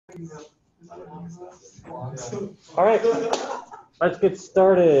All right, let's get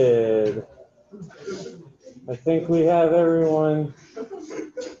started. I think we have everyone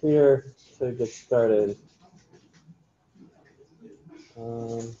here to get started.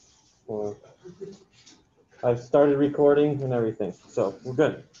 Well, I've started recording and everything, so we're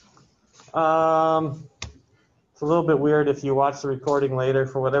good. It's a little bit weird if you watch the recording later.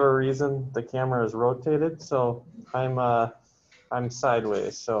 For whatever reason, the camera is rotated, so I'm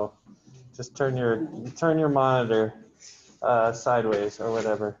sideways. So just turn your monitor sideways or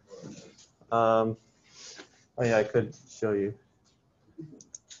whatever. Oh yeah, I could show you.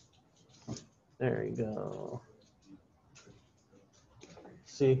 There you go.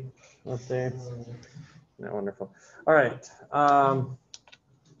 See up there? Yeah, wonderful. All right.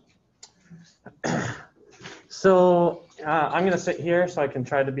 So I'm going to sit here so I can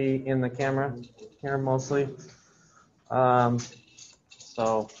try to be in the camera here mostly.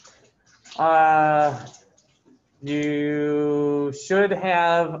 You should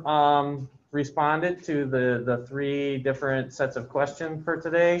have responded to the 3 different sets of questions for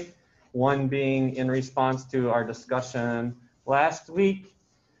today. One being in response to our discussion last week.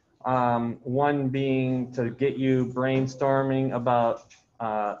 One being to get you brainstorming about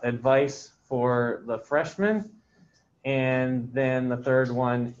advice for the freshmen. And then the third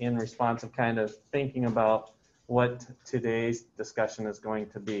one in response of kind of thinking about what today's discussion is going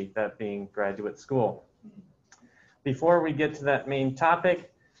to be, that being graduate school. Before we get to that main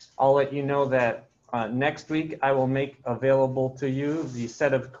topic, I'll let you know that next week I will make available to you the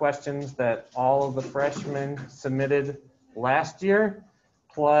set of questions that all of the freshmen submitted last year,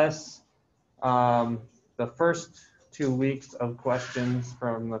 plus the first 2 weeks of questions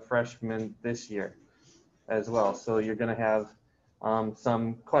from the freshmen this year as well. So you're going to have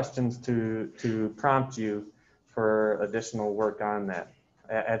some questions to prompt you for additional work on that.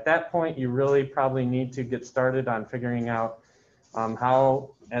 At that point, you really probably need to get started on figuring out how,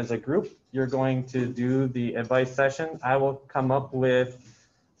 as a group, you're going to do the advice session. I will come up with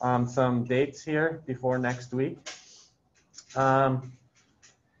some dates here before next week. The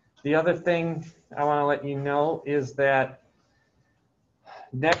other thing I want to let you know is that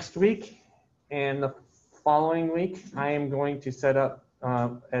next week and the following week, I am going to set up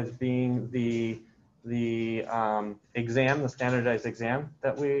as being the exam, the standardized exam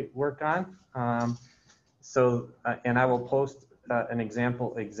that we work on. And I will post an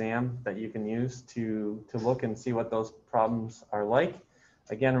example exam that you can use to look and see what those problems are like.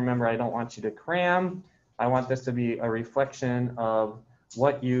 Again, remember, I don't want you to cram. I want this to be a reflection of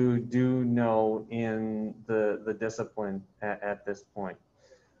what you do know in the discipline at this point.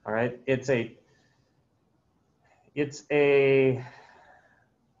 All right, it's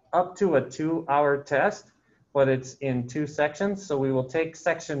up to a 2-hour test, but it's in 2 sections. So we will take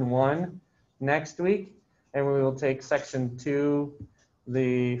section 1 next week, and we will take section 2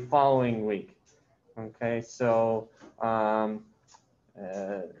 the following week. Okay, so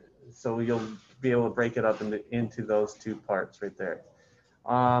so you'll be able to break it up into those 2 parts right there.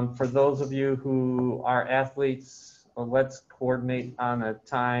 For those of you who are athletes, let's coordinate on a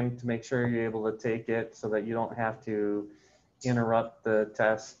time to make sure you're able to take it so that you don't have to interrupt the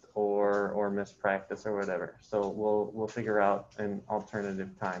test or miss practice or whatever. So we'll figure out an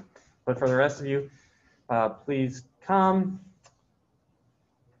alternative time. But for the rest of you, please come.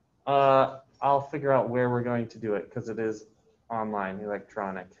 I'll figure out where we're going to do it because it is online,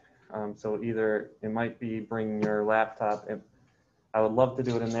 electronic. So either it might be bring your laptop. I would love to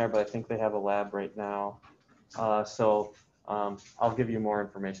do it in there, but I think they have a lab right now. So I'll give you more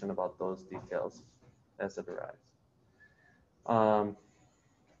information about those details as it arrives.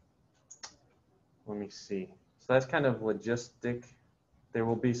 Let me see. So that's kind of logistic. There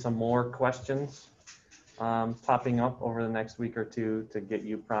will be some more questions popping up over the next week or 2 to get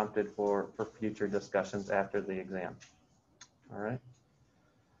you prompted for future discussions after the exam. All right.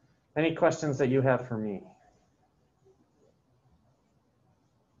 Any questions that you have for me?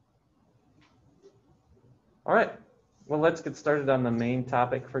 All right. Well, let's get started on the main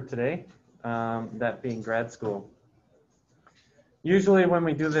topic for today, that being grad school. Usually when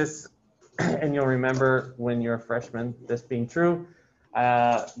we do this, and you'll remember when you're a freshman, this being true,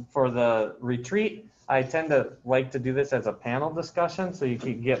 for the retreat, I tend to like to do this as a panel discussion so you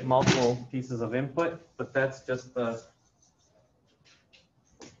can get multiple pieces of input, but that's just the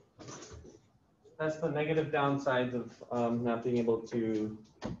negative downsides of not being able to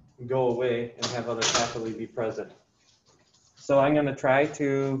go away and have other faculty be present. So I'm going to try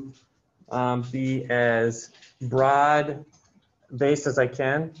to be as broad based as I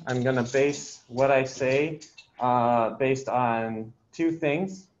can. I'm going to base what I say based on 2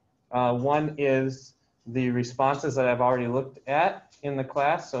 things. One is the responses that I've already looked at in the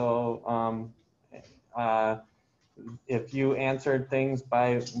class. So if you answered things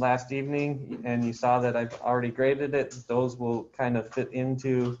by last evening and you saw that I've already graded it, those will kind of fit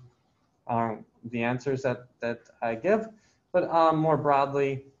into the answers that I give. But more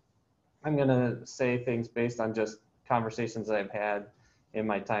broadly, I'm going to say things based on just conversations that I've had in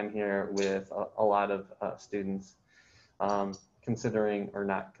my time here with a lot of students considering or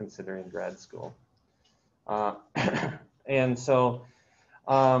not considering grad school. And so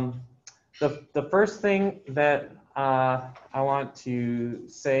the first thing that I want to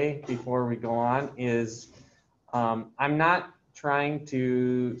say before we go on is I'm not trying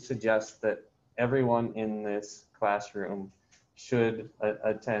to suggest that everyone in this classroom should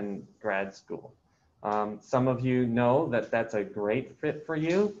attend grad school. Some of you know that that's a great fit for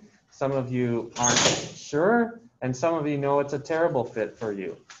you. Some of you aren't sure, and some of you know it's a terrible fit for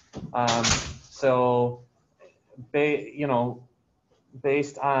you. So, you know,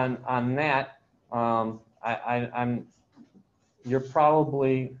 based on that, you're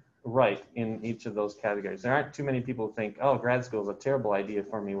probably right in each of those categories. There aren't too many people who think, oh, grad school is a terrible idea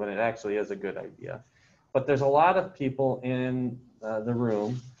for me, when it actually is a good idea. But there's a lot of people in the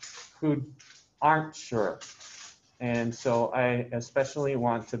room who aren't sure. And so I especially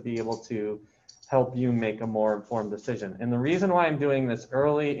want to be able to help you make a more informed decision. And the reason why I'm doing this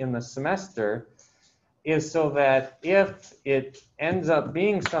early in the semester is so that if it ends up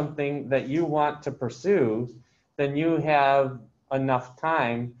being something that you want to pursue, then you have enough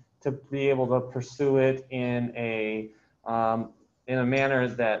time to be able to pursue it in a manner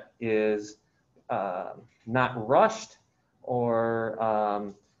that is not rushed,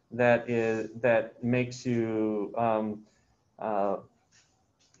 or that makes you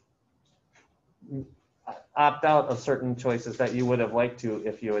opt out of certain choices that you would have liked to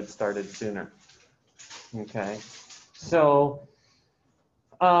if you had started sooner. Okay, so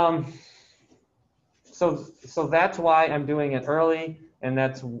so that's why I'm doing it early, and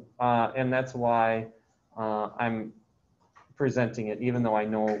that's why I'm presenting it, even though I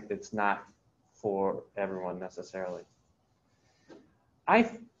know it's not for everyone necessarily.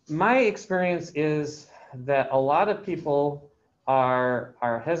 My experience is that a lot of people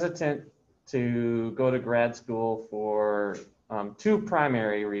are hesitant to go to grad school for two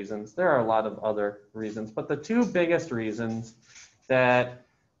primary reasons. There are a lot of other reasons, but the two biggest reasons that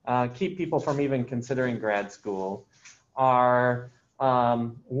keep people from even considering grad school are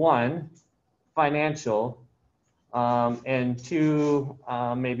one, financial, and two,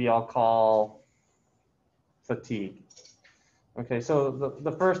 maybe I'll call fatigue. Okay, so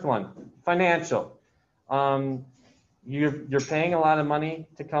the first one, financial. You're paying a lot of money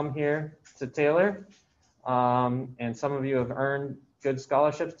to come here to Taylor, and some of you have earned good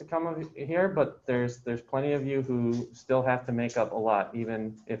scholarships to come here, but there's plenty of you who still have to make up a lot,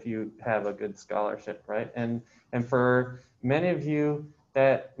 even if you have a good scholarship, right? And for many of you,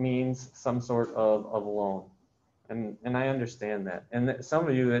 that means some sort of loan, and I understand that. And some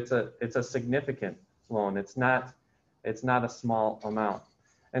of you, it's a significant loan. It's not a small amount.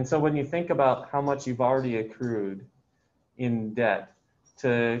 And so when you think about how much you've already accrued in debt,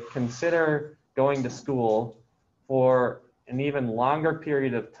 to consider going to school for an even longer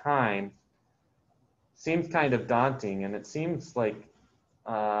period of time seems kind of daunting. And it seems like,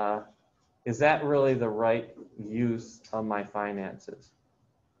 is that really the right use of my finances?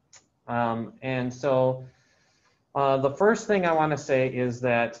 And so the first thing I want to say is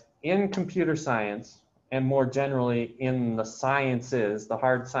that in computer science, and more generally in the sciences, the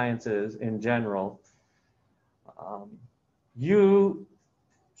hard sciences in general, you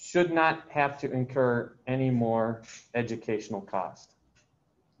should not have to incur any more educational cost.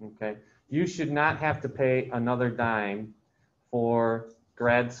 Okay, you should not have to pay another dime for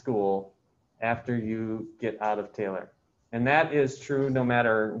grad school after you get out of Taylor. And that is true no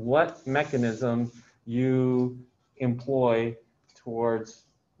matter what mechanism you employ towards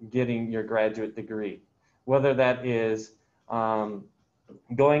getting your graduate degree. Whether that is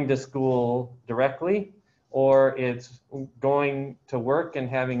going to school directly, or it's going to work and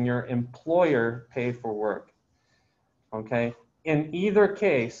having your employer pay for work. Okay? In either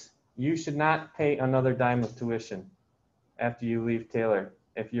case, you should not pay another dime of tuition after you leave Taylor.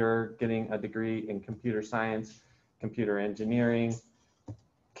 If you're getting a degree in computer science, computer engineering,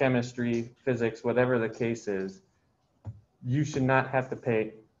 chemistry, physics, whatever the case is, you should not have to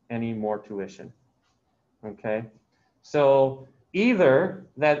pay any more tuition. Okay? So either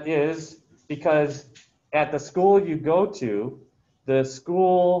that is because at the school you go to, the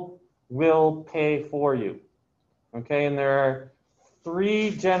school will pay for you. Okay, and there are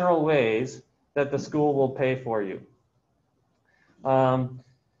three general ways that the school will pay for you.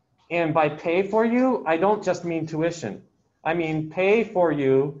 And by pay for you, I don't just mean tuition. I mean pay for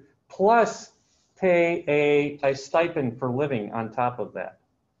you plus pay a stipend for living on top of that.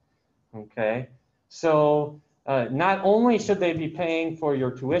 Okay, so not only should they be paying for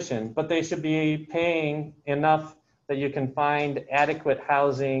your tuition, but they should be paying enough that you can find adequate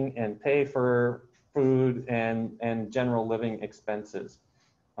housing and pay for food and general living expenses.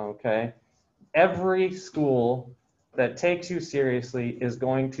 Okay, every school that takes you seriously is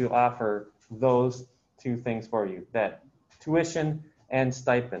going to offer those two things for you, that tuition and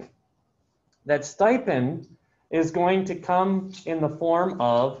stipend. That stipend is going to come in the form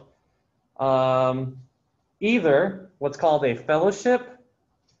of either what's called a fellowship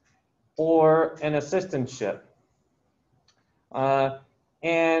or an assistantship.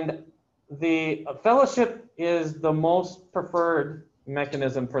 And the fellowship is the most preferred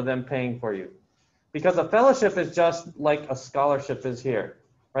mechanism for them paying for you, because a fellowship is just like a scholarship is here,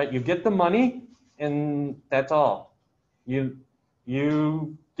 right? You get the money and that's all. You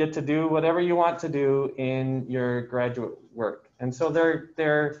get to do whatever you want to do in your graduate work. And so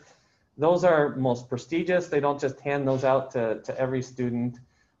those are most prestigious. They don't just hand those out to every student.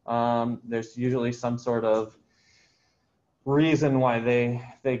 There's usually some sort of reason why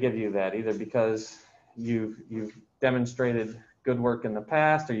they give you that, either because you've demonstrated good work in the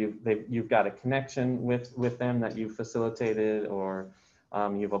past, or you've got a connection with them that you've facilitated, or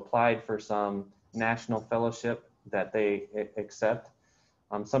you've applied for some national fellowship that they accept.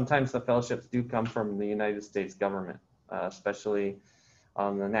 Sometimes the fellowships do come from the United States government, especially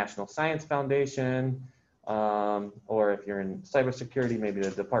the National Science Foundation, or if you're in cybersecurity, maybe the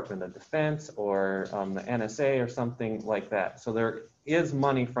Department of Defense, or the NSA or something like that. So there is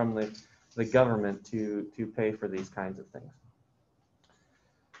money from the government to pay for these kinds of things.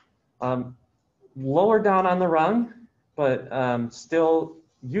 Lower down on the rung, but still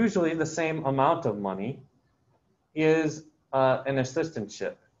usually the same amount of money, is an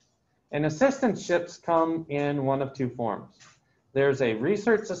assistantship. And assistantships come in one of two forms. There's a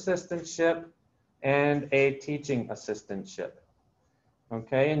research assistantship and a teaching assistantship.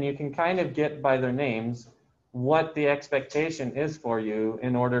 Okay, and you can kind of get by their names what the expectation is for you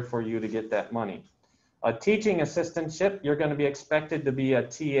in order for you to get that money. A teaching assistantship, you're going to be expected to be a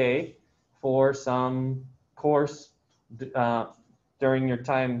TA for some course during your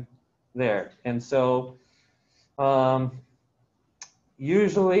time there. And so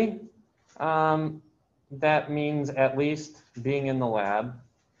usually that means at least being in the lab.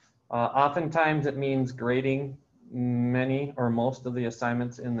 Oftentimes it means grading many or most of the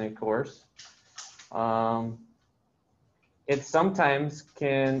assignments in the course. It sometimes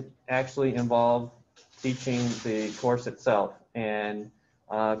can actually involve teaching the course itself and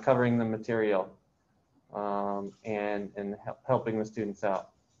covering the material and helping the students out.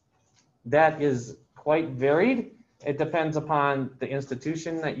 That is quite varied. It depends upon the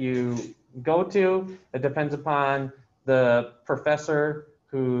institution that you go to. It depends upon the professor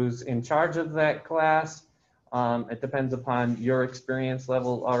who's in charge of that class. It depends upon your experience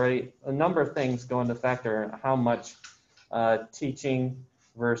level already. A number of things go into factor how much teaching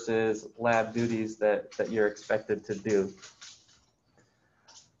versus lab duties that you're expected to do.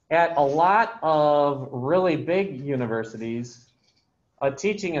 At a lot of really big universities, a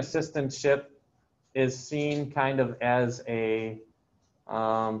teaching assistantship is seen kind of as the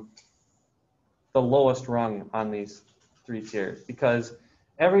lowest rung on these three tiers, because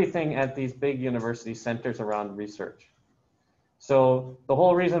everything at these big universities centers around research. So the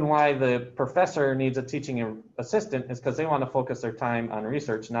whole reason why the professor needs a teaching assistant is because they want to focus their time on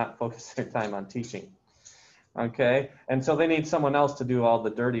research, not focus their time on teaching. Okay, and so they need someone else to do all the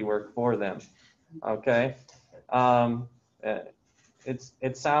dirty work for them. Okay,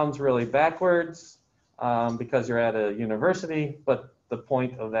 it sounds really backwards because you're at a university, but the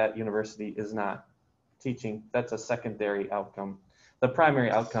point of that university is not teaching. That's a secondary outcome. The primary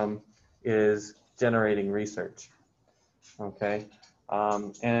outcome is generating research. Okay,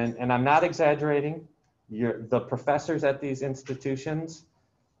 and I'm not exaggerating. The professors at these institutions,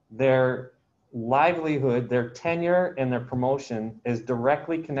 their livelihood, their tenure, and their promotion is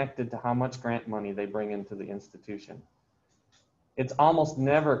directly connected to how much grant money they bring into the institution. It's almost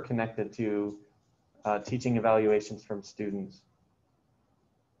never connected to teaching evaluations from students,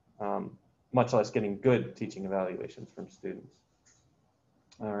 much less getting good teaching evaluations from students.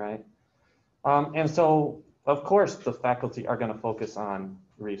 All right, and so of course the faculty are going to focus on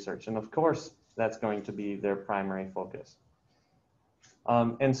research, and of course that's going to be their primary focus.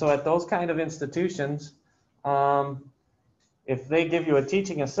 And so at those kind of institutions, if they give you a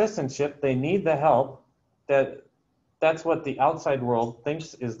teaching assistantship, they need the help. That's what the outside world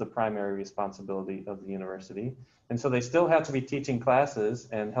thinks is the primary responsibility of the university. And so they still have to be teaching classes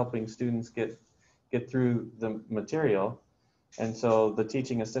and helping students get through the material. And so the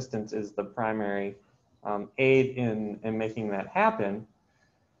teaching assistant is the primary aid in making that happen.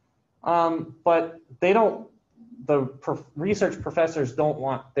 But they don't, research professors don't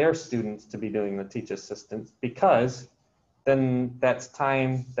want their students to be doing the teach assistants, because then that's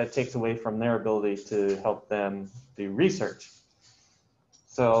time that takes away from their ability to help them do research.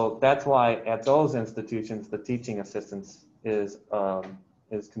 So that's why at those institutions, the teaching assistants is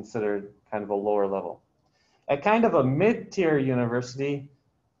considered kind of a lower level. At kind of a mid-tier university,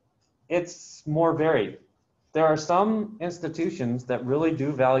 it's more varied. There are some institutions that really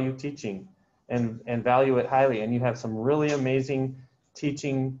do value teaching and value it highly, and you have some really amazing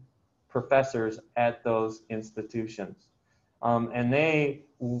teaching professors at those institutions. And they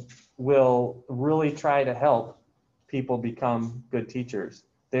will really try to help people become good teachers.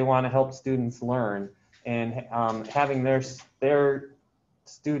 They want to help students learn, and having their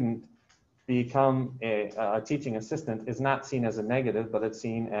student become a teaching assistant is not seen as a negative, but it's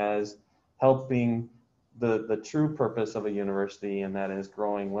seen as helping the true purpose of a university, and that is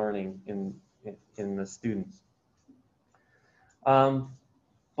growing learning in the students.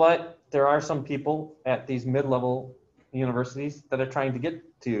 But there are some people at these mid-level universities that are trying to get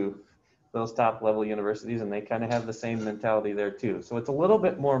to those top-level universities, and they kind of have the same mentality there too. So it's a little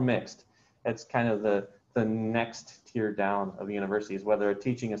bit more mixed. It's kind of the next tier down of universities, whether a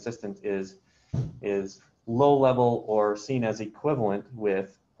teaching assistant is low-level or seen as equivalent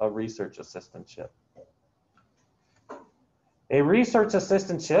with a research assistantship. A research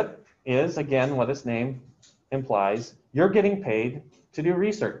assistantship is, again, what its name implies, you're getting paid to do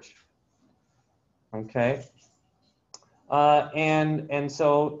research. Okay? And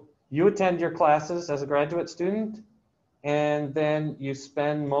so you attend your classes as a graduate student, and then you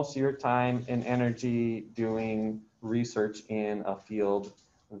spend most of your time and energy doing research in a field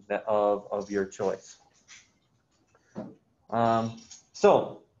of your choice.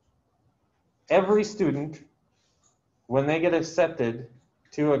 So every student, when they get accepted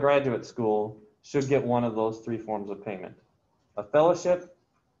to a graduate school, should get one of those three forms of payment: a fellowship,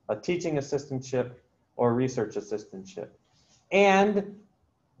 a teaching assistantship, or a research assistantship. And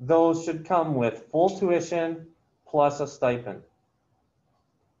those should come with full tuition plus a stipend.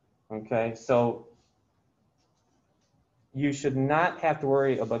 Okay, so you should not have to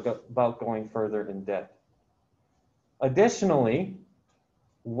worry about going further in debt. Additionally,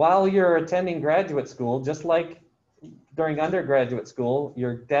 while you're attending graduate school, just like during undergraduate school,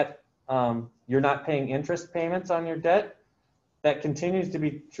 your debt, you're not paying interest payments on your debt. That continues to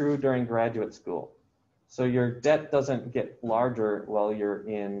be true during graduate school. So your debt doesn't get larger while you're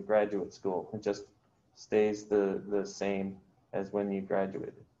in graduate school. It just stays the same as when you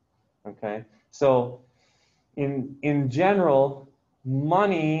graduated. Okay? So in general,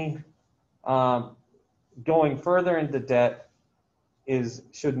 money going further into debt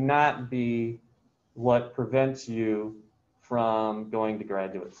should not be what prevents you from going to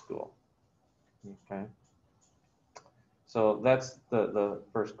graduate school. Okay? So that's the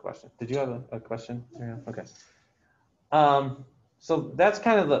first question. Did you have a question? Yeah. Okay. So that's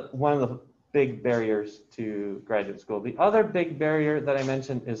kind of one of the big barriers to graduate school. The other big barrier that I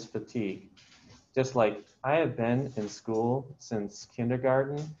mentioned is fatigue. Just like I have been in school since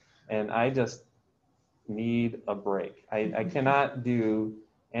kindergarten, and I just need a break. I cannot do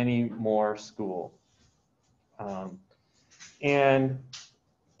any more school. And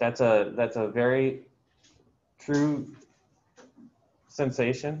that's a very true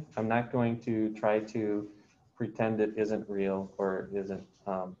sensation. I'm not going to try to pretend it isn't real or isn't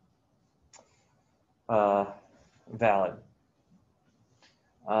valid.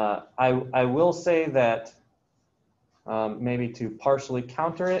 I will say that maybe to partially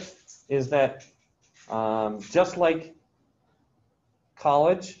counter it is that just like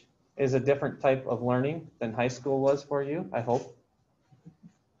college is a different type of learning than high school was for you, I hope.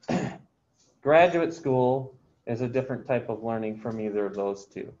 Graduate school is a different type of learning from either of those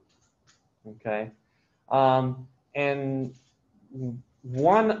two. Okay? And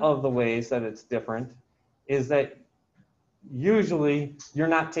one of the ways that it's different is that usually you're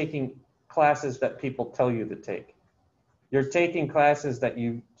not taking classes that people tell you to take. You're taking classes that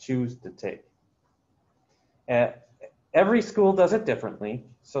you choose to take. Every school does it differently,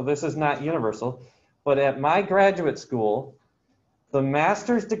 so this is not universal, but at my graduate school, the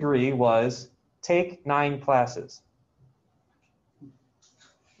master's degree was take 9 classes.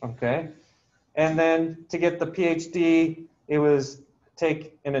 Okay? And then to get the PhD, it was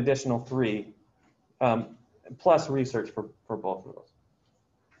take an additional 3 plus research for both of those.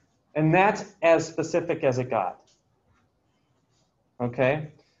 And that's as specific as it got. Okay?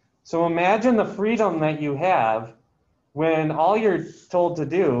 So imagine the freedom that you have when all you're told to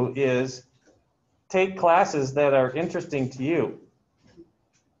do is take classes that are interesting to you.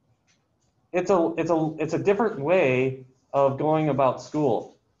 It's a different way of going about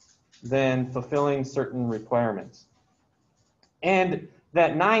school than fulfilling certain requirements. And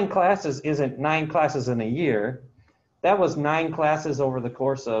that 9 classes isn't 9 classes in a year. That was 9 classes over the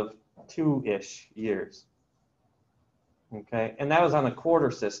course of 2-ish years. Okay, and that was on a quarter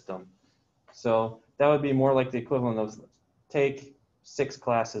system. So that would be more like the equivalent of take 6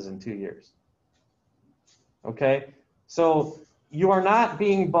 classes in 2 years. Okay, so you are not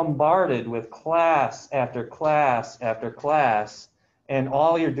being bombarded with class after class after class, and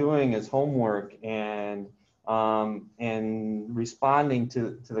all you're doing is homework and responding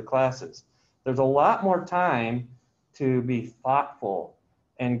to the classes. There's a lot more time to be thoughtful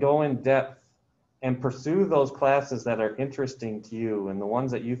and go in depth and pursue those classes that are interesting to you and the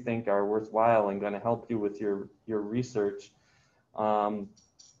ones that you think are worthwhile and going to help you with your research,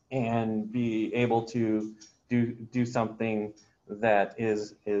 and be able to do something that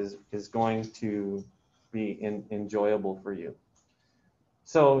is going to be enjoyable for you.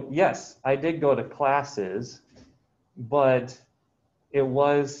 So yes, I did go to classes, but it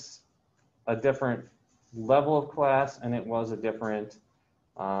was a different level of class, and it was a different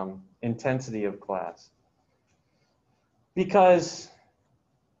intensity of class. Because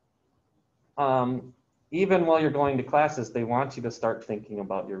even while you're going to classes, they want you to start thinking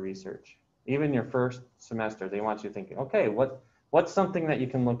about your research. Even your first semester, they want you thinking, okay, what's something that you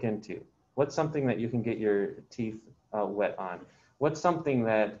can look into? What's something that you can get your teeth wet on? What's something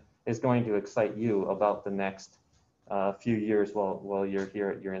that is going to excite you about the next few years while you're here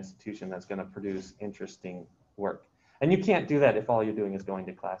at your institution that's going to produce interesting work? And you can't do that if all you're doing is going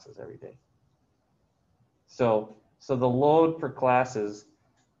to classes every day. So the load for classes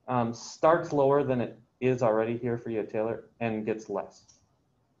starts lower than it is already here for you at Taylor and gets less.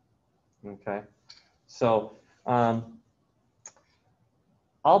 Okay, so I'll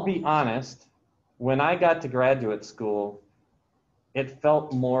be honest, when I got to graduate school, it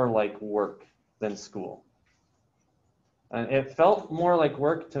felt more like work than school. And it felt more like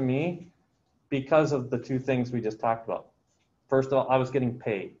work to me because of the 2 things we just talked about. First of all, I was getting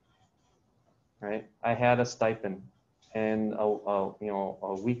paid, right? I had a stipend and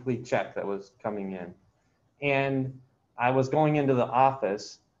a weekly check that was coming in. And I was going into the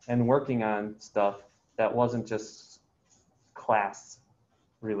office and working on stuff that wasn't just class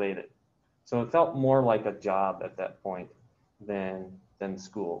related. So it felt more like a job at that point than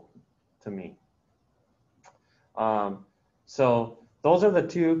school to me. So those are the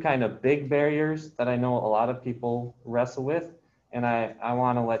 2 kind of big barriers that I know a lot of people wrestle with. And I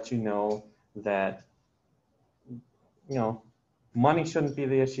want to let you know that, money shouldn't be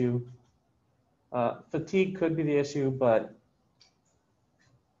the issue. Fatigue could be the issue, but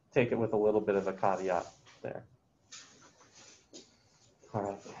take it with a little bit of a caveat there. All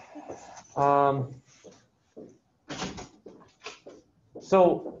right.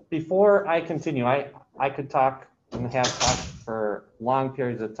 So before I continue, I could talk and have talked for long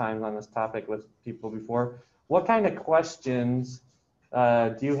periods of time on this topic with people before. What kind of questions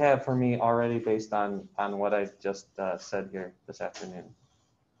do you have for me already based on what I just said here this afternoon?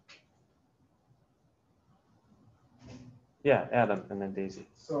 Yeah, Adam, and then Daisy.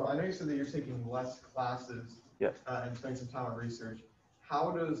 So I know you said that you're taking less classes, Yes, and spending some time on research.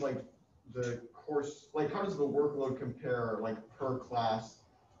 How does the course, how does the workload compare per class,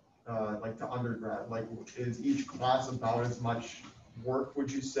 to undergrad? Is each class about as much work,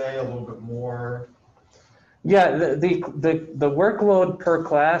 would you say, a little bit more? Yeah, the workload per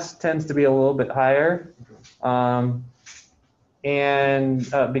class tends to be a little bit higher, and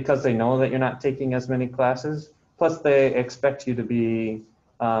because they know that you're not taking as many classes. Plus, they expect you to be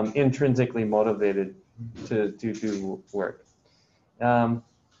intrinsically motivated to do work.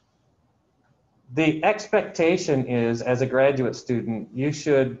 The expectation is, as a graduate student, you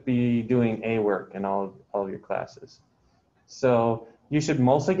should be doing A work in all of your classes. So you should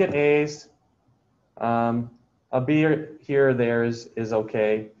mostly get A's. A B here or there is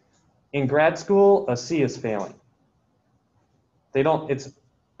okay. In grad school, a C is failing. They don't.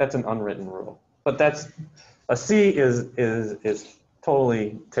 That's an unwritten rule, but a C is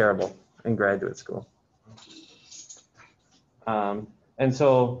totally terrible in graduate school. And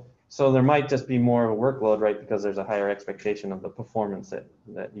so there might just be more of a workload, right? Because there's a higher expectation of the performance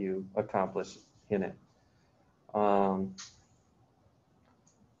that you accomplish in it.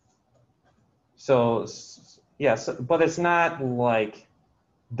 So yes, but it's not like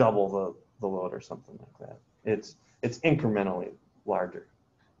double the load or something like that. It's incrementally larger.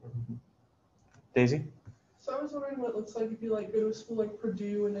 Daisy? So I was wondering what it looks like if you like go to a school like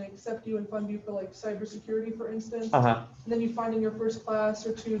Purdue and they accept you and fund you for like cybersecurity, for instance. Uh-huh. And then you find in your first class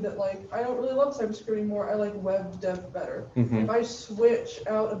or two that like, I don't really love cybersecurity anymore. I like web dev better. Mhm. If I switch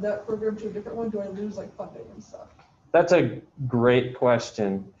out of that program to a different one, do I lose like funding and stuff? That's a great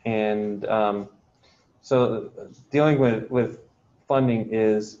question. And so dealing with funding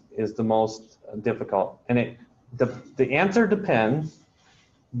is the most difficult. And the answer depends,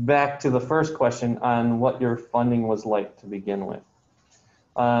 back to the first question, on what your funding was like to begin with.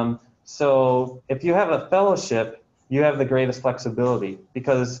 So if you have a fellowship, you have the greatest flexibility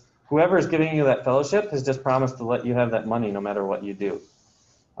because whoever is giving you that fellowship has just promised to let you have that money no matter what you do.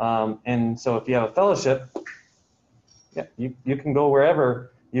 And so if you have a fellowship, yeah, you can go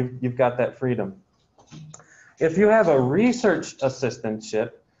wherever you've got that freedom. If you have a research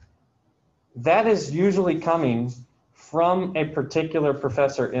assistantship, that is usually coming from a particular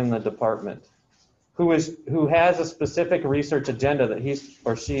professor in the department who has a specific research agenda that he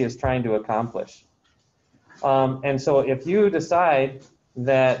or she is trying to accomplish. And so if you decide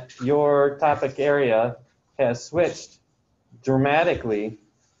that your topic area has switched dramatically,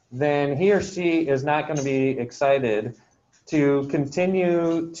 then he or she is not going to be excited to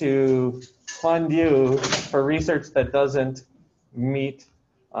continue to fund you for research that doesn't meet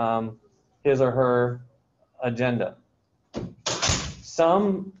his or her agenda.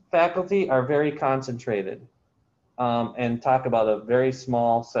 Some faculty are very concentrated and talk about a very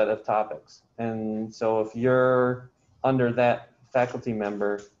small set of topics. And so if you're under that faculty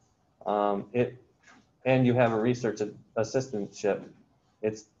member and you have a research assistantship,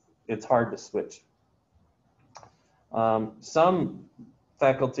 it's hard to switch. Some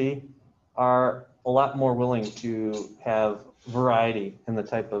faculty are a lot more willing to have variety in the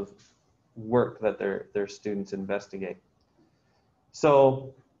type of work that their students investigate.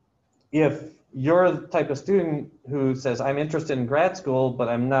 So if you're the type of student who says, I'm interested in grad school, but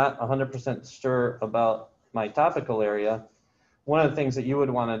I'm not 100% sure about my topical area, one of the things that you would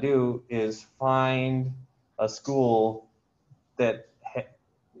want to do is find a school that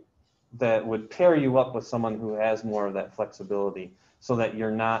would pair you up with someone who has more of that flexibility so that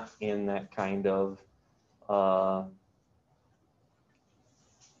you're not in that kind of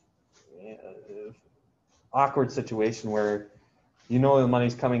awkward situation where you know the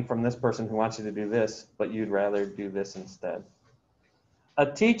money's coming from this person who wants you to do this, but you'd rather do this instead. A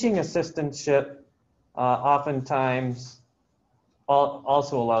teaching assistantship oftentimes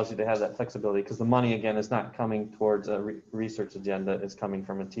also allows you to have that flexibility because the money, again, is not coming towards a research agenda, it's coming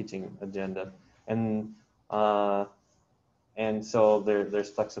from a teaching agenda. And so there's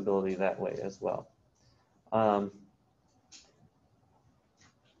flexibility that way as well.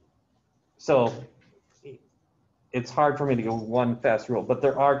 So it's hard for me to give one fast rule, but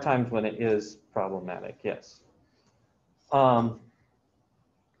there are times when it is problematic, yes.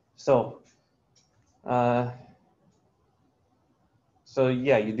 So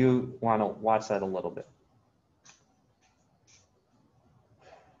yeah, you do want to watch that a little bit.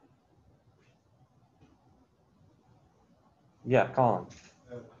 Yeah, Colin.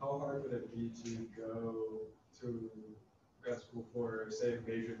 How hard would it be to go to grad school for, say, a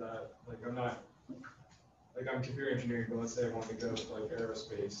major that, like, I'm computer engineering, but let's say I want to go to, like,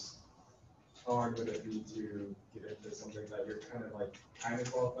 aerospace. How hard would it be to get into something that you're kind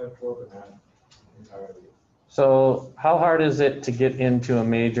of qualified for, but not entirely? So how hard is it to get into a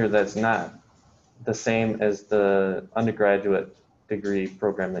major that's not the same as the undergraduate degree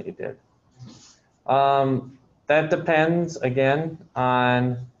program that you did? That depends, again,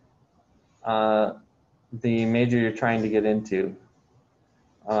 on the major you're trying to get into.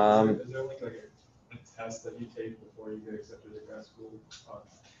 Is there like a test that you take before you get accepted to grad school?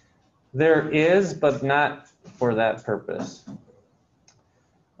 There is, but not for that purpose.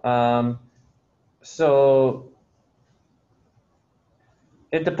 So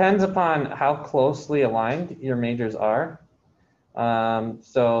it depends upon how closely aligned your majors are.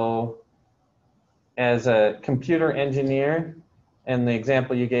 So as a computer engineer, and the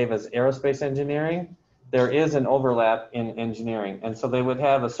example you gave as aerospace engineering, there is an overlap in engineering. And so they would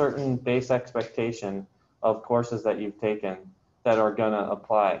have a certain base expectation of courses that you've taken that are gonna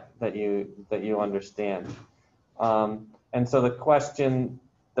apply, that you understand. And so the question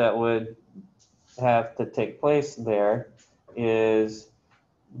that would have to take place there is,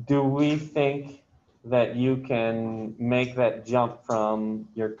 do we think that you can make that jump from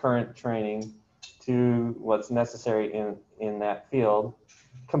your current training to what's necessary in that field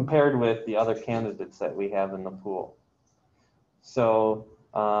compared with the other candidates that we have in the pool. So,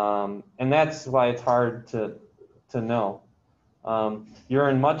 and that's why it's hard to know. You're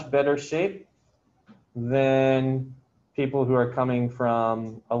in much better shape than people who are coming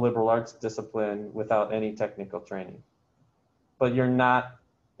from a liberal arts discipline without any technical training. But you're not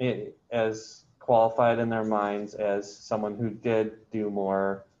as qualified in their minds as someone who did do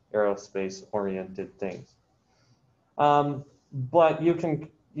more aerospace oriented things. But you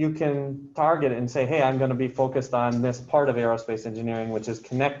can target it and say, hey, I'm going to be focused on this part of aerospace engineering, which is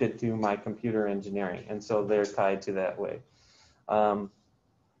connected to my computer engineering. And so they're tied to that way.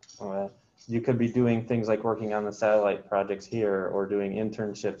 You could be doing things like working on the satellite projects here or doing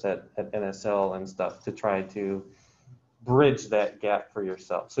internships at NSL and stuff to try to bridge that gap for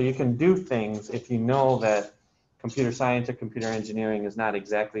yourself. So you can do things if you know that computer science or computer engineering is not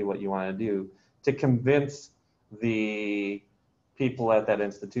exactly what you want to do, to convince the people at that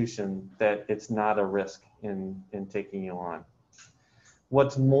institution that it's not a risk in taking you on.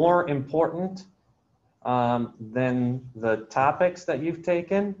 What's more important than the topics that you've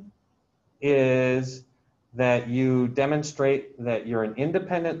taken is that you demonstrate that you're an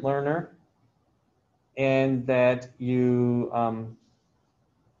independent learner and that you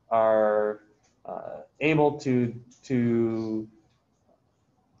are able to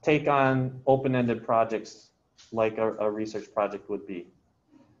take on open-ended projects like a research project would be.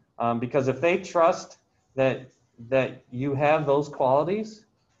 Because if they trust that you have those qualities,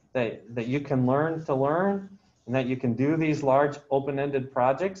 that you can learn to learn, and that you can do these large open-ended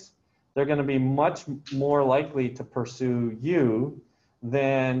projects, they're going to be much more likely to pursue you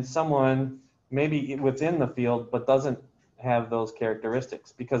than someone maybe within the field but doesn't have those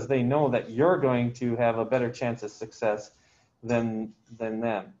characteristics, because they know that you're going to have a better chance of success than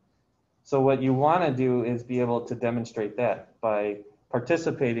them. So what you want to do is be able to demonstrate that by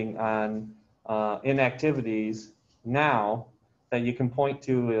participating in activities now that you can point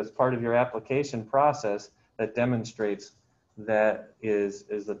to as part of your application process that demonstrates that is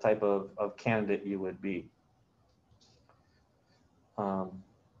the type of candidate you would be.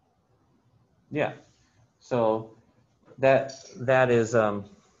 Yeah, so that is that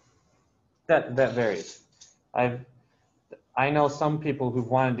varies. I know some people who've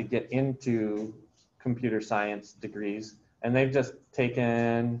wanted to get into computer science degrees, and they've just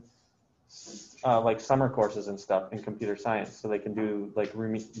taken like summer courses and stuff in computer science, so they can do like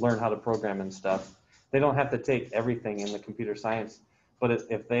learn how to program and stuff. They don't have to take everything in the computer science, but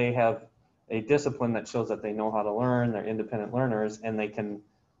if they have a discipline that shows that they know how to learn, they're independent learners, and they can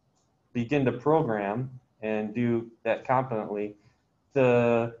begin to program and do that competently,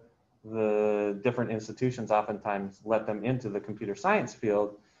 the different institutions oftentimes let them into the computer science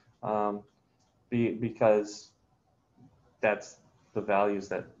field because that's the values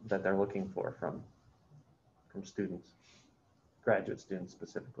that they're looking for from students, graduate students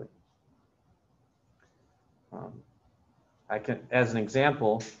specifically. I can, as an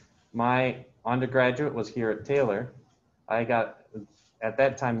example, my undergraduate was here at Taylor. I got, at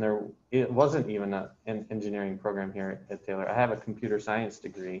that time, it wasn't even an engineering program here at Taylor. I have a computer science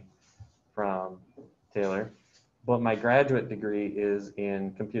degree from Taylor, but my graduate degree is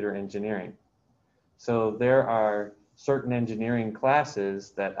in computer engineering. So there are certain engineering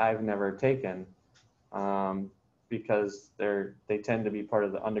classes that I've never taken because they tend to be part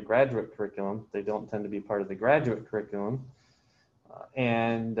of the undergraduate curriculum. They don't tend to be part of the graduate curriculum.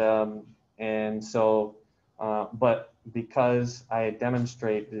 But because I had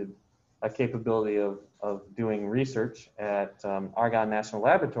demonstrated a capability of doing research at Argonne National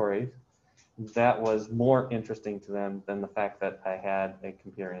Laboratory, that was more interesting to them than the fact that I had a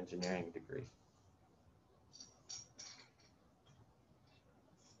computer engineering degree.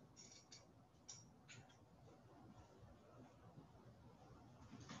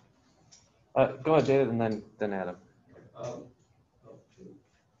 Go ahead, David, and then Adam.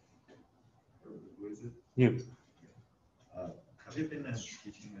 Who is it? You. Have you been a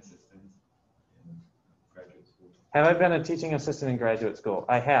teaching assistant in graduate school? Have I been a teaching assistant in graduate school?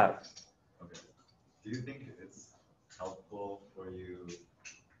 I have. Okay. Do you think it's helpful for you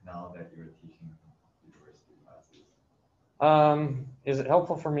now that you're teaching university classes? Is it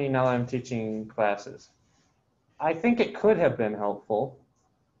helpful for me now that I'm teaching classes? I think it could have been helpful.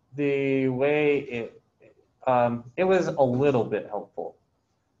 The way it was a little bit helpful,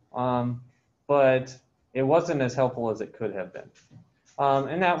 but it wasn't as helpful as it could have been.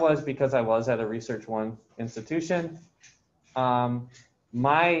 And that was because I was at a Research One institution. I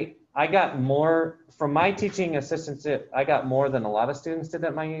got more from my teaching assistantship. I got more than a lot of students did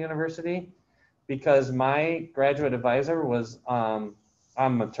at my university because my graduate advisor was, I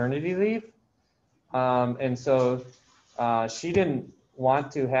on maternity leave. And so she didn't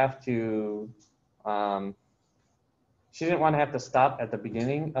want to have to, she didn't want to have to stop at the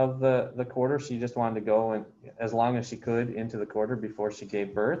beginning of the quarter. She just wanted to go and as long as she could into the quarter before she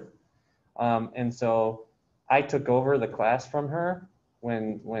gave birth. And so I took over the class from her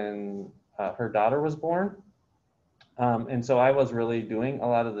when her daughter was born. And so I was really doing a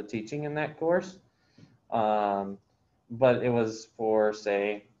lot of the teaching in that course. But it was for,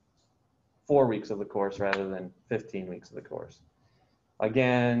 say, 4 weeks of the course rather than 15 weeks of the course.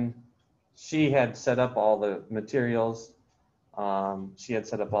 Again, she had set up all the materials. She had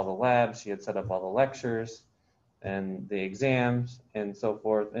set up all the labs. She had set up all the lectures and the exams and so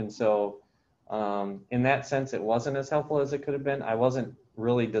forth. And so in that sense, it wasn't as helpful as it could have been. I wasn't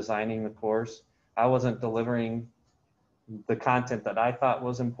really designing the course. I wasn't delivering the content that I thought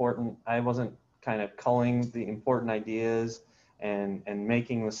was important. I wasn't kind of culling the important ideas and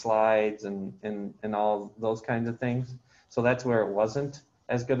making the slides and all those kinds of things. So that's where it wasn't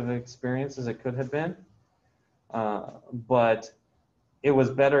as good of an experience as it could have been. But it was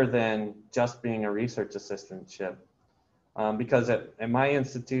better than just being a research assistantship. Because at my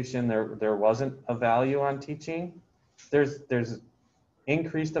institution, there wasn't a value on teaching. There's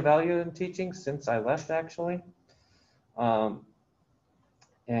increased a value in teaching since I left, actually.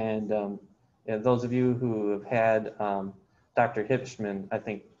 Yeah, those of you who have had Dr. Hipschman, I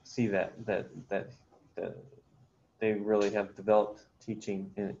think, see that they really have developed teaching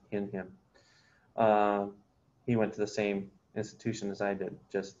in him. He went to the same institution as I did,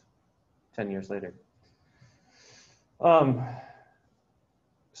 just 10 years later.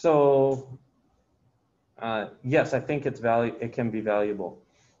 Yes, I think it can be valuable.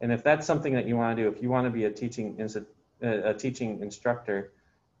 And if that's something that you want to do, if you want to be a teaching instructor,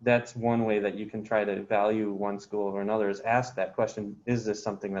 that's one way that you can try to value one school over another, is ask that question: is this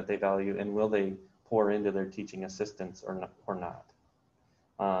something that they value, and will they pour into their teaching assistants or not?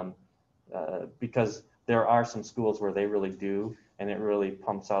 Because there are some schools where they really do, and it really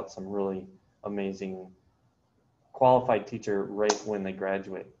pumps out some really amazing qualified teacher right when they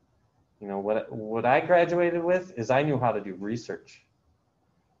graduate. You know, what I graduated with is I knew how to do research.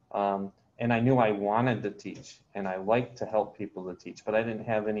 And I knew I wanted to teach, and I liked to help people to teach, but I didn't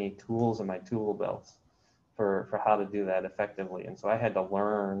have any tools in my tool belts for how to do that effectively. And so I had to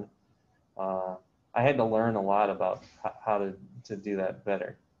learn. I had to learn a lot about how to do that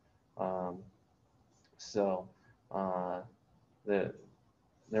better. There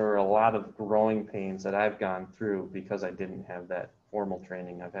were a lot of growing pains that I've gone through because I didn't have that formal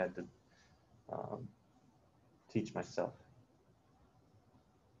training. I've had to teach myself.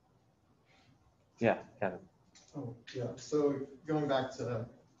 Yeah, Kevin. Oh, yeah. So going back to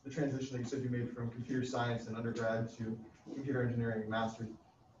the transition that you said you made from computer science and undergrad to computer engineering and master's,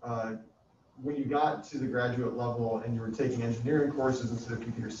 when you got to the graduate level and you were taking engineering courses instead of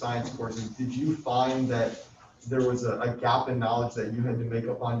computer science courses, did you find that there was a gap in knowledge that you had to make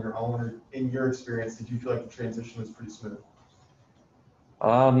up on your own, or in your experience, did you feel like the transition was pretty smooth?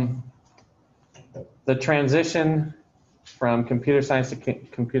 The transition from computer science to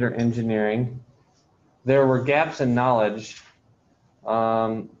computer engineering, there were gaps in knowledge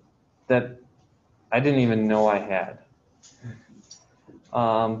that I didn't even know I had.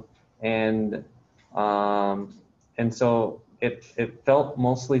 And so it felt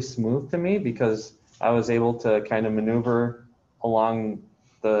mostly smooth to me because I was able to kind of maneuver along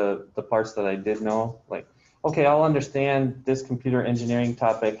the parts that I did know. Like, okay, I'll understand this computer engineering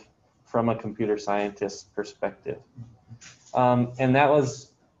topic from a computer scientist's perspective. And that was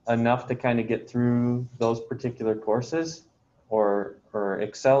enough to kind of get through those particular courses or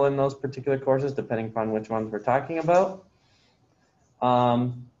excel in those particular courses, depending upon which ones we're talking about.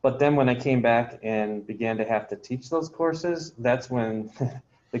 But then when I came back and began to have to teach those courses, that's when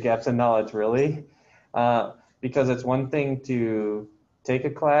the gaps in knowledge really, because it's one thing to take a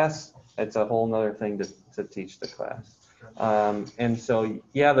class, it's a whole nother thing to teach the class. And so,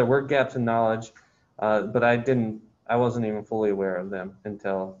 yeah, there were gaps in knowledge, but I wasn't even fully aware of them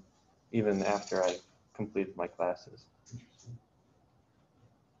until even after I completed my classes.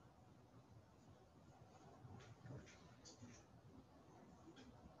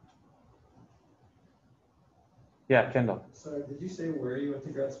 Yeah, Kendall. Sorry, did you say where you went to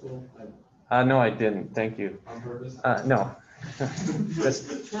grad school? No, I didn't. Thank you. On purpose? No,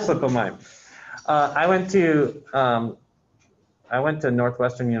 just slip of mine. I went to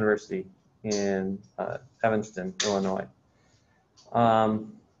Northwestern University in Evanston, Illinois.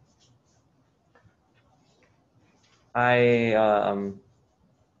 I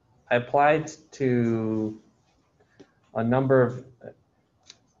applied to a number of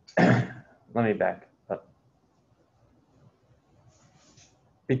let me back up.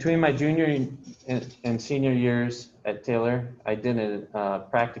 Between my junior and senior years at Taylor, I did a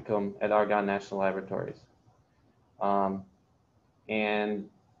practicum at Argonne National Laboratories. And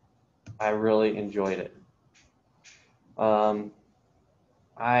I really enjoyed it.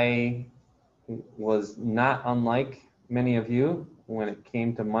 I was not unlike many of you when it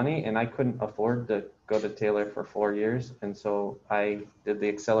came to money, and I couldn't afford to go to Taylor for 4 years, and so I did the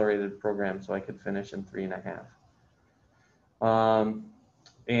accelerated program so I could finish in 3.5.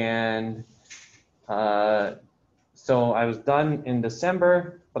 So I was done in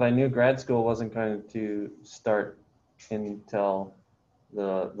December, but I knew grad school wasn't going to start until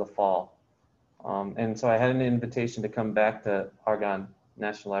the fall. And so I had an invitation to come back to Argonne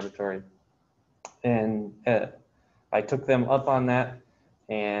National Laboratory. And I took them up on that,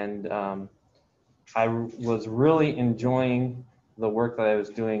 and I was really enjoying the work that I was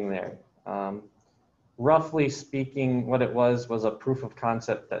doing there. Roughly speaking, what it was a proof of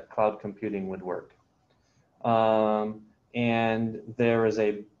concept that cloud computing would work. And there was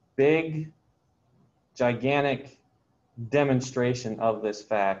a big, gigantic demonstration of this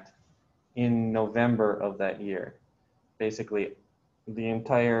fact in November of that year. Basically, the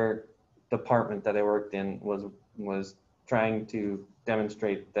entire department that I worked in was trying to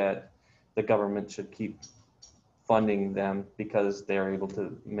demonstrate that the government should keep funding them because they're able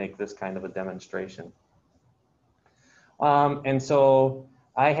to make this kind of a demonstration. And so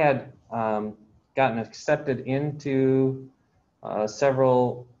I had gotten accepted into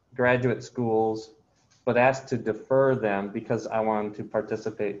several graduate schools, but asked to defer them because I wanted to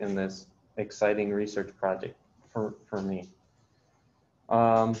participate in this exciting research project for me.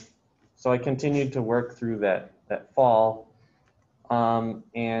 So I continued to work through that fall,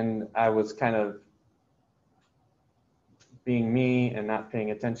 and I was kind of being me and not paying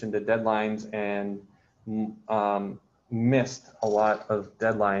attention to deadlines, and missed a lot of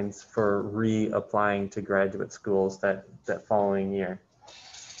deadlines for reapplying to graduate schools that following year.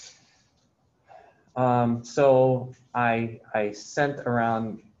 So I sent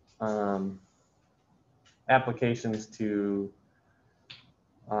around applications to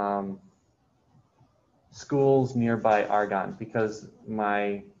schools nearby Argonne because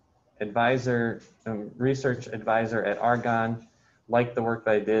my advisor, research advisor at Argonne liked the work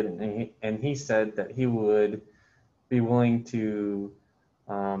that I did, and he said that he would be willing to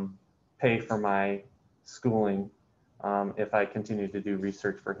pay for my schooling if I continued to do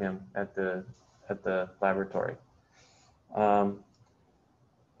research for him at the laboratory.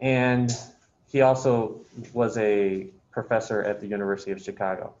 And he also was a professor at the University of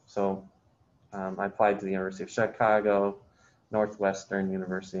Chicago. So I applied to the University of Chicago, Northwestern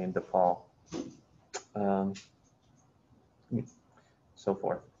University in DePaul, so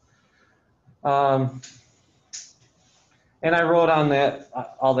forth. And I wrote on that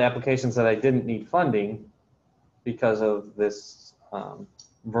all the applications that I didn't need funding because of this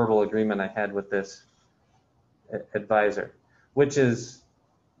verbal agreement I had with this advisor, which is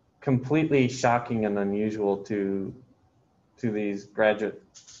completely shocking and unusual to these graduate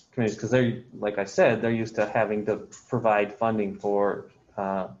committees because they're, like I said, they're used to having to provide funding for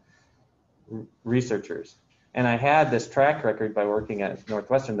researchers. And I had this track record by working at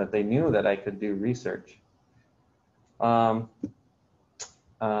Northwestern that they knew that I could do research. And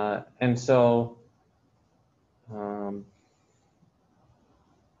so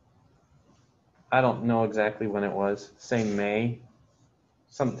I don't know exactly when it was, say May,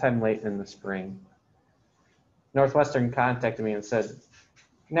 sometime late in the spring. Northwestern contacted me and said,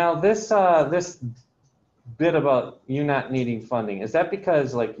 now this bit about you not needing funding, is that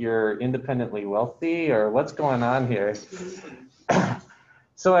because like you're independently wealthy or what's going on here?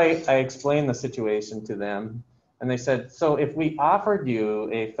 So I explained the situation to them, and they said, so if we offered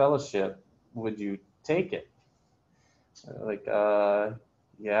you a fellowship, would you take it? Like,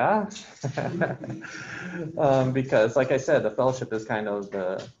 yeah. Because like I said, the fellowship is kind of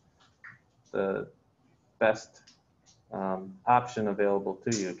the best option available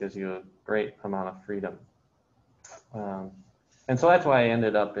to you. It gives you a great amount of freedom. And so that's why I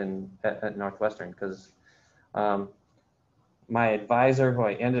ended up at Northwestern, because my advisor, who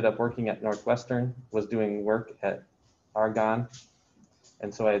I ended up working at Northwestern, was doing work at Argonne.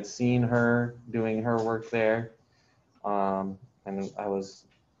 And so I had seen her doing her work there. And I was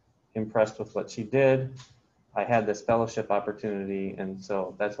impressed with what she did. I had this fellowship opportunity, and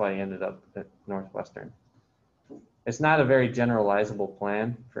so that's why I ended up at Northwestern. It's not a very generalizable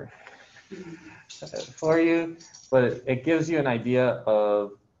plan for you, but it gives you an idea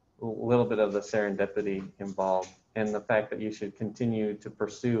of a little bit of the serendipity involved and the fact that you should continue to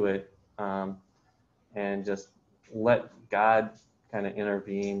pursue it and just let God kind of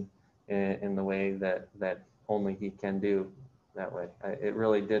intervene in the way that only He can do that way. It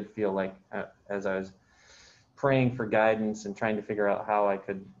really did feel like as I was praying for guidance and trying to figure out how I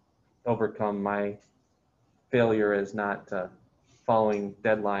could overcome my failure as not following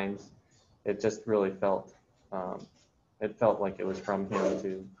deadlines, it just really felt it felt like it was from Him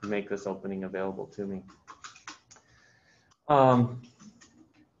to make this opening available to me.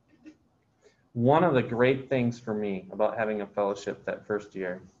 One of the great things for me about having a fellowship that first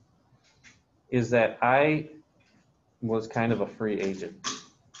year is that I was kind of a free agent.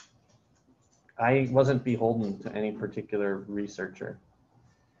 I wasn't beholden to any particular researcher.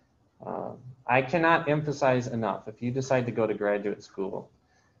 I cannot emphasize enough, if you decide to go to graduate school,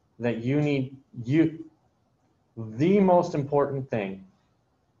 that the most important thing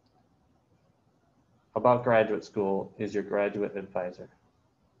about graduate school is your graduate advisor.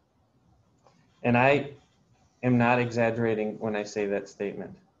 And I am not exaggerating when I say that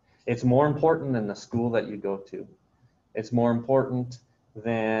statement. It's more important than the school that you go to. It's more important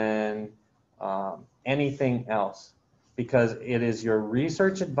than anything else, because it is your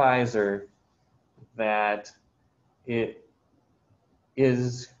research advisor that it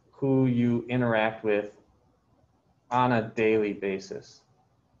is who you interact with on a daily basis.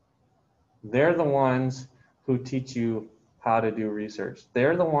 They're the ones who teach you how to do research.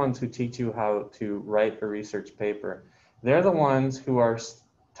 They're the ones who teach you how to write a research paper. They're the ones who are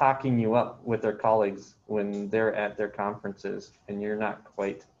talking you up with their colleagues when they're at their conferences and you're not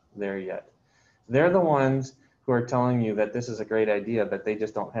quite there yet. They're the ones who are telling you that this is a great idea, but they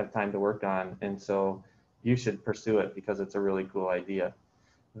just don't have time to work on, and so you should pursue it because it's a really cool idea.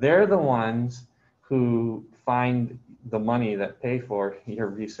 They're the ones who find the money that pay for your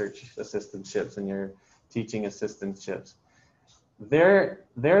research assistantships and your teaching assistantships. They're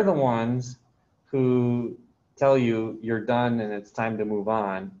the ones who tell you you're done and it's time to move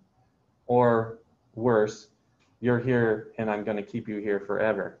on, or worse, you're here and I'm going to keep you here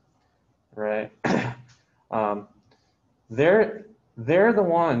forever, right? They're the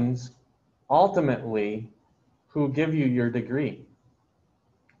ones ultimately who give you your degree.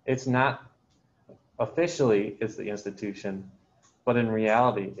 It's not officially it's the institution, but in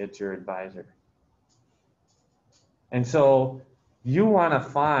reality it's your advisor. And so you want to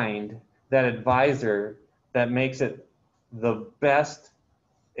find that advisor that makes it the best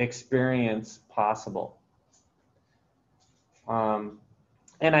experience possible.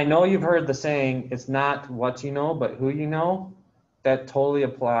 And I know you've heard the saying, it's not what you know, but who you know. That totally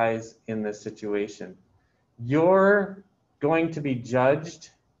applies in this situation. You're going to be judged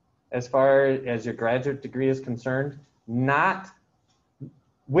as far as your graduate degree is concerned, not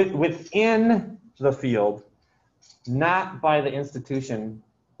within the field, not by the institution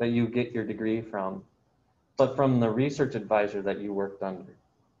that you get your degree from, but from the research advisor that you worked under.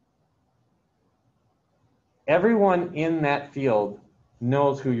 Everyone in that field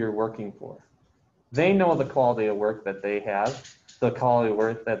knows who you're working for. They know the quality of work that they have, the quality of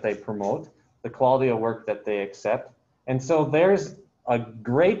work that they promote, the quality of work that they accept. And so there's a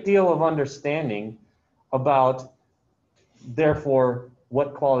great deal of understanding about, therefore,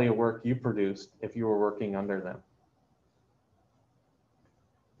 what quality of work you produced if you were working under them.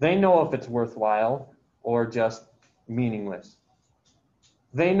 They know if it's worthwhile or just meaningless.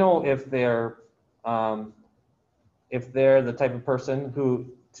 They know if they're the type of person who,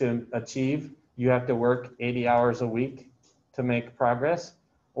 to achieve, you have to work 80 hours a week to make progress,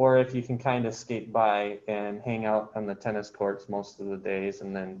 or if you can kind of skate by and hang out on the tennis courts most of the days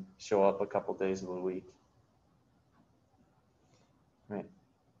and then show up a couple days of the week. Right.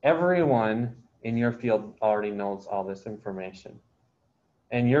 Everyone in your field already knows all this information.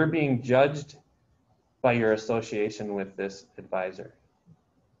 And you're being judged by your association with this advisor.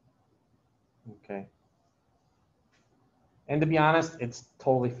 Okay. And to be honest, it's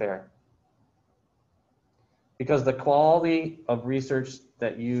totally fair. Because the quality of research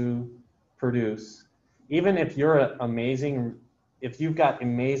that you produce, even if you're amazing, if you've got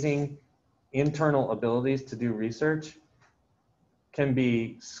amazing internal abilities to do research, can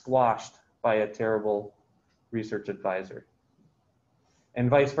be squashed by a terrible research advisor. And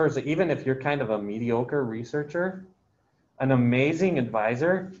vice versa, even if you're kind of a mediocre researcher, an amazing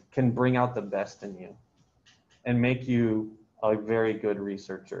advisor can bring out the best in you and make you a very good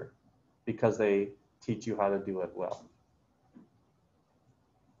researcher because they teach you how to do it well.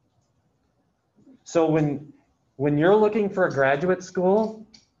 So when you're looking for a graduate school,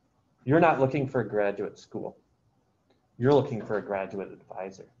 you're not looking for a graduate school. You're looking for a graduate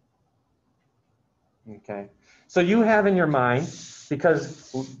advisor. Okay, so you have in your mind,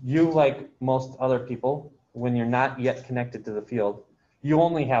 because you, like most other people, when you're not yet connected to the field, you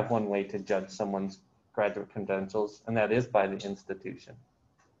only have one way to judge someone's graduate credentials, and that is by the institution.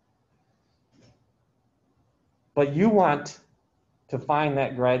 But you want to find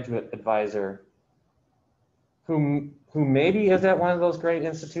that graduate advisor who maybe is at one of those great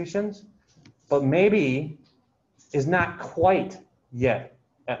institutions, but maybe is not quite yet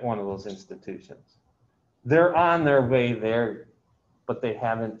at one of those institutions. They're on their way there, but they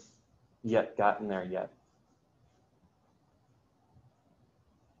haven't yet gotten there yet.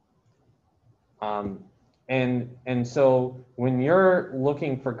 And so when you're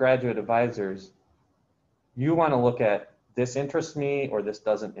looking for graduate advisors, you want to look at this interests me or this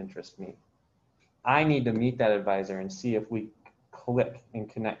doesn't interest me. I need to meet that advisor and see if we click and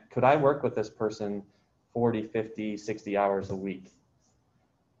connect. Could I work with this person 40, 50, 60 hours a week?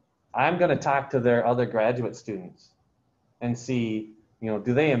 I'm going to talk to their other graduate students and see, do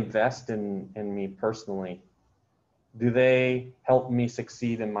they invest in me personally? Do they help me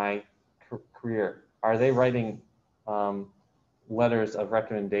succeed in my career? Are they writing letters of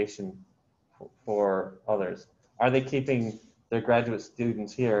recommendation for others? Are they keeping their graduate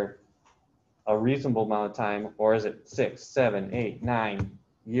students here a reasonable amount of time, or is it 6, 7, 8, 9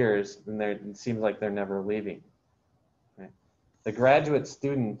 years and it seems like they're never leaving? Okay. The graduate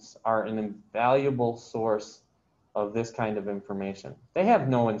students are an invaluable source of this kind of information. They have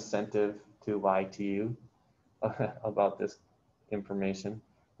no incentive to lie to you about this information.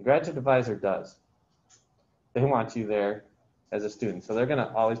 The graduate advisor does. They want you there as a student, so they're going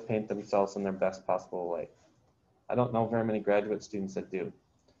to always paint themselves in their best possible way. I don't know very many graduate students that do.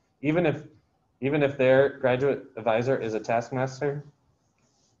 Even if their graduate advisor is a taskmaster,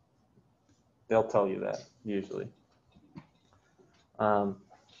 they'll tell you that usually.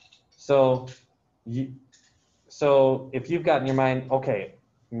 So if you've got in your mind, okay,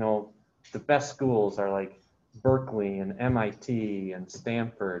 the best schools are like Berkeley and MIT and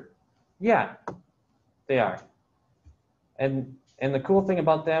Stanford. Yeah, they are. And the cool thing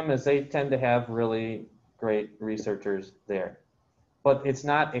about them is they tend to have really great researchers there. But it's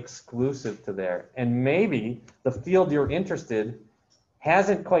not exclusive to there. And maybe the field you're interested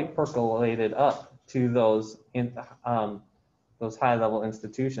hasn't quite percolated up to those high-level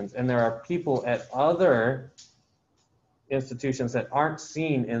institutions. And there are people at other institutions that aren't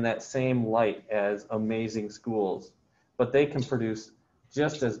seen in that same light as amazing schools, but they can produce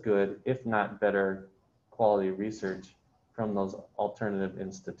just as good, if not better, quality research from those alternative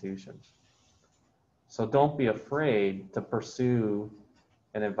institutions. So don't be afraid to pursue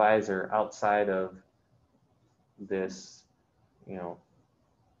an advisor outside of this,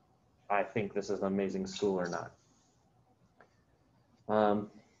 I think this is an amazing school or not.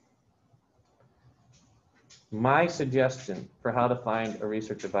 My suggestion for how to find a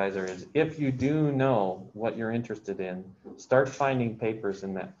research advisor is, if you do know what you're interested in, start finding papers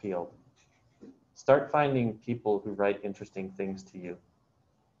in that field. Start finding people who write interesting things to you.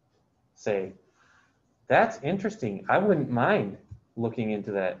 Say, that's interesting. I wouldn't mind looking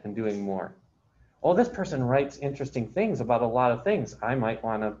into that and doing more. Oh, this person writes interesting things about a lot of things. I might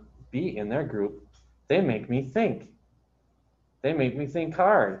want to be in their group. They make me think. They make me think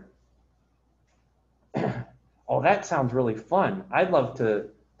hard. Oh, that sounds really fun. I'd love to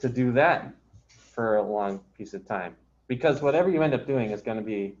do that for a long piece of time. Because whatever you end up doing is going to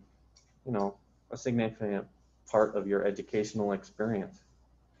be, a significant part of your educational experience.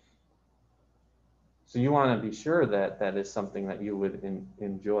 So you want to be sure that that is something that you would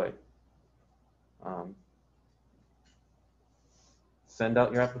enjoy. Send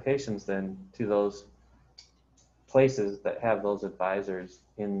out your applications then to those places that have those advisors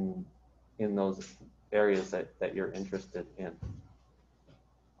in those areas that you're interested in.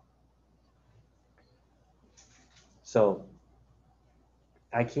 So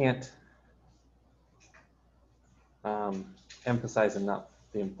I can't emphasize enough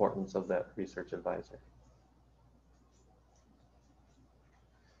the importance of that research advisor.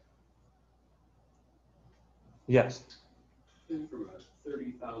 Yes. And from a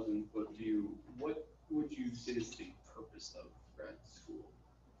 30,000-foot view, what would you say is the purpose of grad school?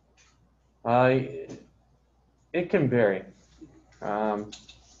 It can vary.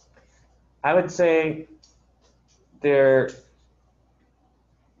 I would say there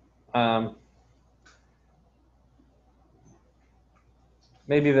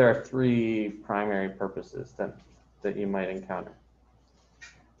maybe there are 3 primary purposes that you might encounter.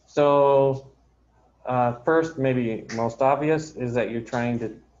 So first, maybe most obvious, is that you're trying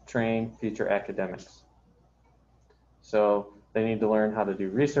to train future academics. So They need to learn how to do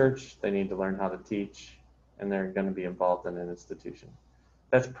research, they need to learn how to teach, and they're going to be involved in an institution.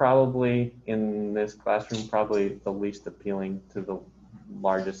 That's probably, in this classroom, probably the least appealing to the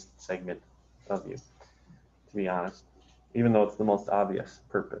largest segment of you, to be honest, even though it's the most obvious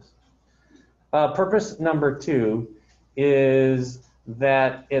purpose. Purpose number 2 is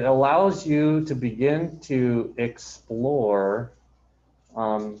that it allows you to begin to explore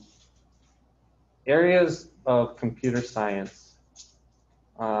areas of computer science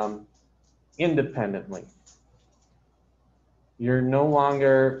independently. You're no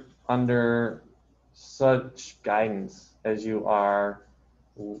longer under such guidance as you are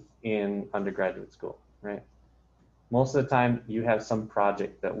in undergraduate school, right? Most of the time you have some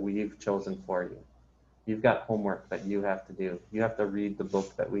project that we've chosen for you. You've got homework that you have to do. You have to read the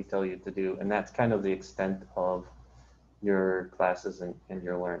book that we tell you to do, and that's kind of the extent of your classes and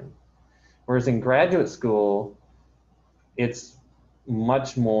your learning. Whereas in graduate school, it's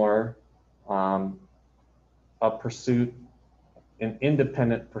much more a pursuit, an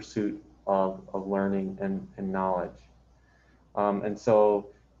independent pursuit of learning and knowledge. And so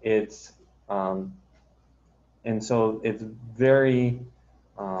it's very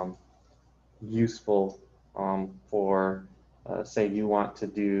useful for, say you want to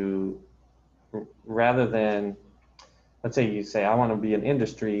do, rather than, let's say you say, I want to be in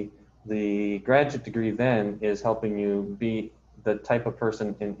industry, the graduate degree then is helping you be the type of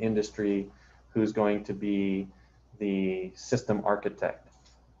person in industry who's going to be the system architect,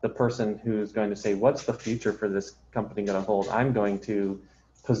 the person who's going to say, what's the future for this company going to hold? I'm going to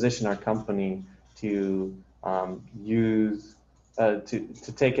position our company to use,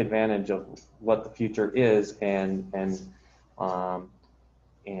 to take advantage of what the future is and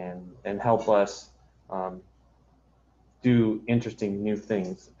help us do interesting new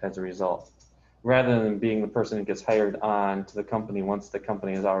things as a result, rather than being the person who gets hired on to the company once the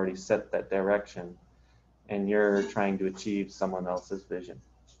company has already set that direction and you're trying to achieve someone else's vision.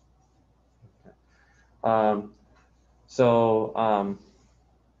 Okay. So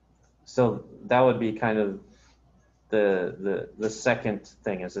that would be kind of the second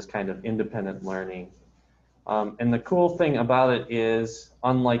thing, is this kind of independent learning. And the cool thing about it is,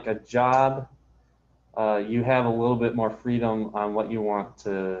 unlike a job, you have a little bit more freedom on what you want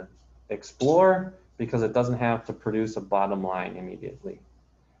to explore, because it doesn't have to produce a bottom line immediately.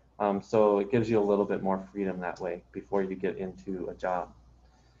 So it gives you a little bit more freedom that way before you get into a job.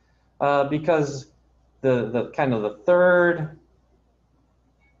 Because the kind of the third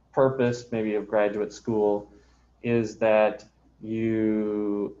purpose maybe of graduate school is that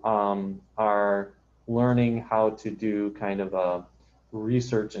you are learning how to do kind of a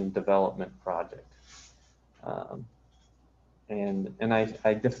research and development project. And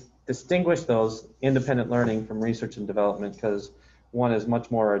I distinguish those independent learning from research and development because one is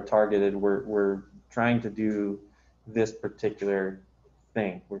much more targeted. We're trying to do this particular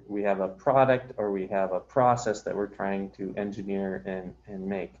thing. We have a product or we have a process that we're trying to engineer and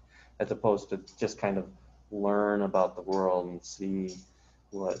make, as opposed to just kind of learn about the world and see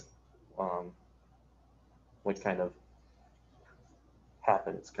what kind of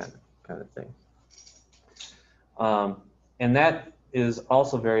happens, kind of thing. And that is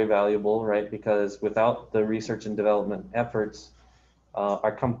also very valuable, right? Because without the research and development efforts,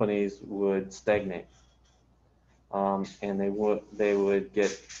 our companies would stagnate, and they would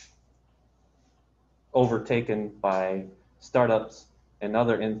get overtaken by startups and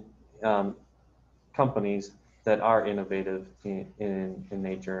other companies that are innovative in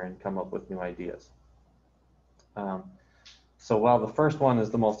nature and come up with new ideas. So while the first one is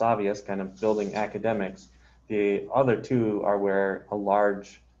the most obvious, kind of building academics, the other two are where a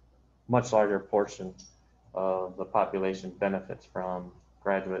much larger portion of the population benefits from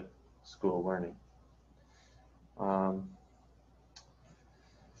graduate school learning.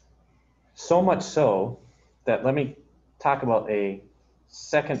 So much so that let me talk about a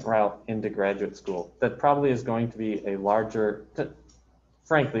second route into graduate school that probably is going to be a larger,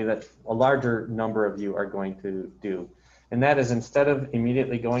 frankly, that a larger number of you are going to do. And that is, instead of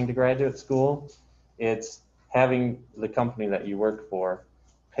immediately going to graduate school, it's having the company that you work for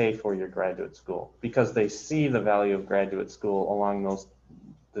pay for your graduate school, because they see the value of graduate school along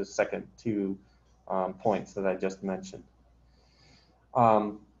the second two points that I just mentioned.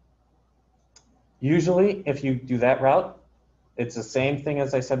 Usually, if you do that route, it's the same thing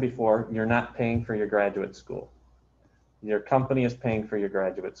as I said before. You're not paying for your graduate school. Your company is paying for your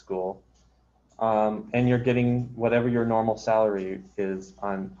graduate school, and you're getting whatever your normal salary is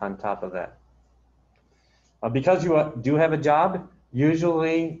on top of that. Because you do have a job,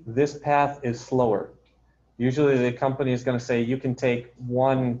 usually this path is slower. Usually the company is going to say you can take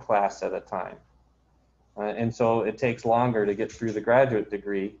one class at a time. And so it takes longer to get through the graduate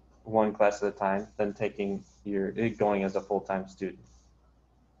degree, one class at a time, than going as a full-time student.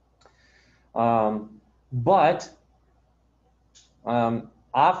 But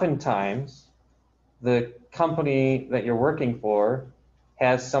oftentimes, the company that you're working for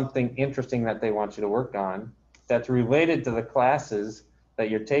has something interesting that they want you to work on that's related to the classes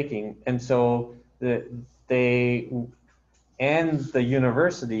that you're taking. And so they and the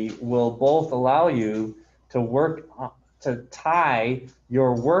university will both allow you to work to tie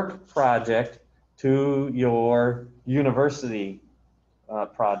your work project to your university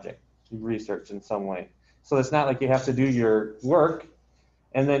project research in some way. So it's not like you have to do your work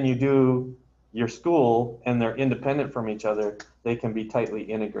and then you do your school and they're independent from each other. They can be tightly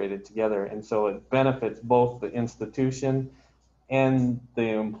integrated together. And so it benefits both the institution and the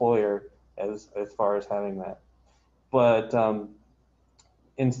employer as far as having that. But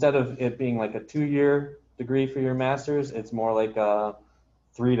instead of it being like a 2-year degree for your master's, it's more like a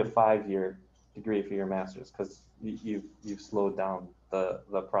 3 to 5 year degree for your master's because you've slowed down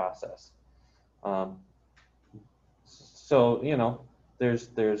the process. So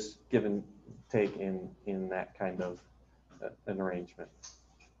there's give and take in that kind of an arrangement.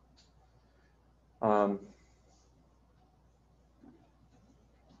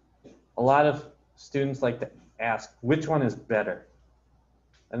 A lot of students like to ask, which one is better?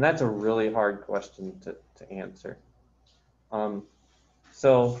 And that's a really hard question to answer.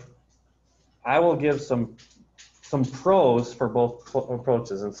 So I will give some pros for both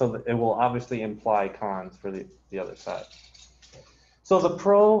approaches, and so it will obviously imply cons for the other side. So the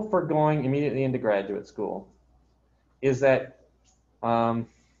pro for going immediately into graduate school is that I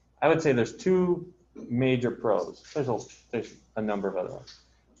would say there's 2 major pros. There's a number of other ones.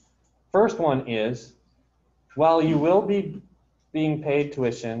 First one is, while you will be being paid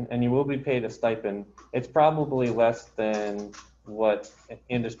tuition and you will be paid a stipend, it's probably less than what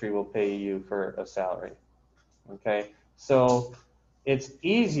industry will pay you for a salary. Okay, so it's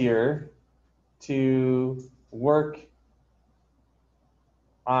easier to work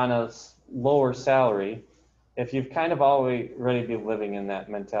on a lower salary if you've kind of already been living in that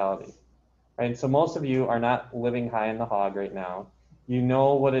mentality, right? So most of you are not living high in the hog right now. You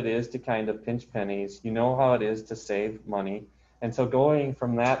know what it is to kind of pinch pennies. You know how it is to save money. And so going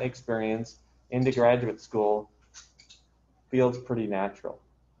from that experience into graduate school feels pretty natural.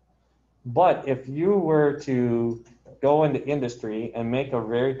 But if you were to go into industry and make a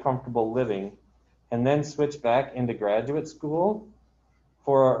very comfortable living and then switch back into graduate school,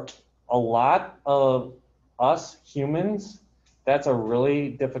 for a lot of us humans, that's a really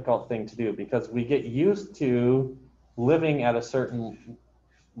difficult thing to do because we get used to living at a certain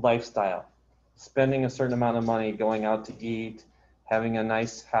lifestyle, spending a certain amount of money going out to eat, having a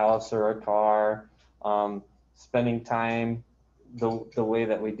nice house or a car, spending time the way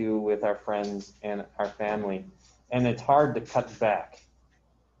that we do with our friends and our family. And it's hard to cut back.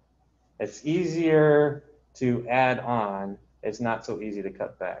 It's easier to add on. It's not so easy to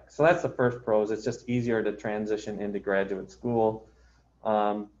cut back. So that's the first pros. It's just easier to transition into graduate school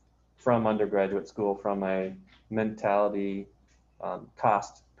from undergraduate school from a mentality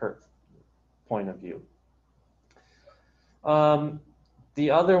cost per point of view. The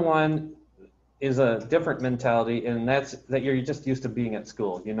other one is a different mentality, and that's that you're just used to being at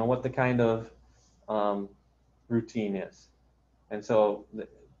school. You know what the kind of routine is. And so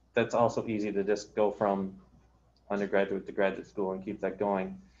that's also easy to just go from undergraduate to graduate school and keep that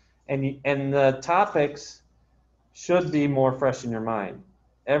going. And the topics should be more fresh in your mind.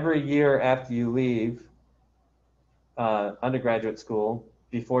 Every year after you leave undergraduate school,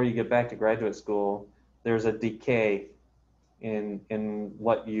 before you get back to graduate school, there's a decay in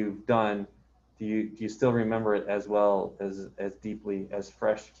what you've done. Do you still remember it as well, as deeply, as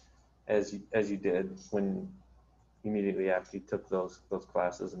fresh as you did when immediately after you took those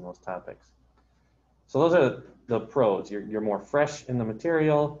classes and those topics? So those are the pros. You're more fresh in the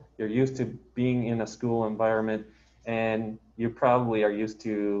material, you're used to being in a school environment, and you probably are used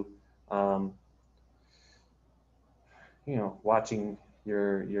to watching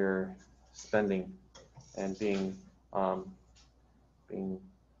your spending and being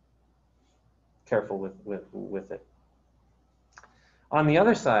careful with it. On the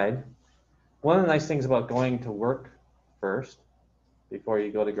other side, one of the nice things about going to work first before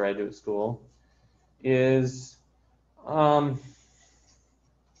you go to graduate school is I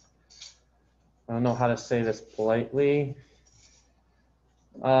don't know how to say this politely,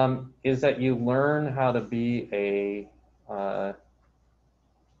 is that you learn how to be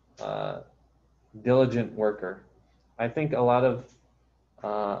diligent worker. I think a lot of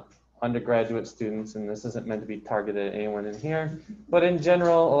undergraduate students, and this isn't meant to be targeted at anyone in here, but in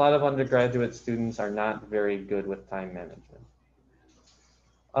general, a lot of undergraduate students are not very good with time management.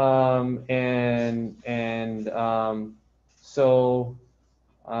 So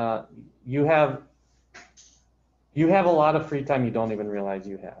you have a lot of free time you don't even realize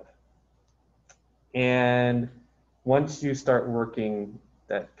you have. And once you start working,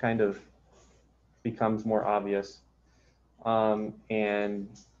 that kind of becomes more obvious. And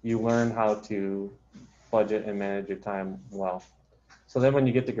you learn how to budget and manage your time well. So then when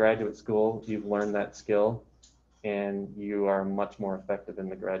you get to graduate school, you've learned that skill and you are much more effective in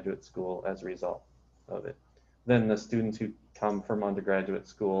the graduate school as a result of it. Then the students who come from undergraduate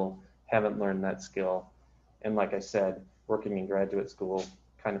school haven't learned that skill. And like I said, working in graduate school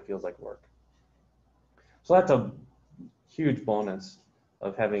kind of feels like work. So that's a huge bonus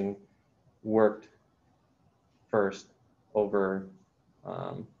of having worked first over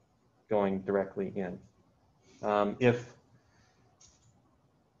going directly in.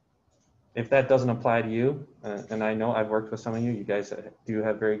 If that doesn't apply to you, and I know I've worked with some of you, you guys do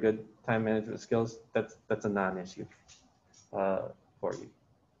have very good time management skills, that's a non-issue for you.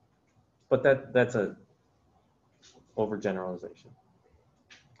 But that's a overgeneralization.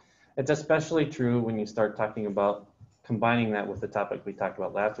 It's especially true when you start talking about combining that with the topic we talked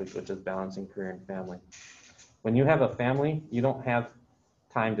about last week, which is balancing career and family. When you have a family, you don't have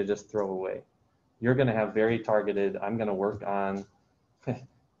time to just throw away. You're going to have very targeted, I'm going to work on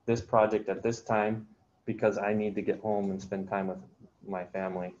this project at this time because I need to get home and spend time with my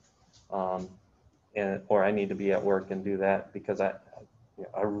family. Or I need to be at work and do that because I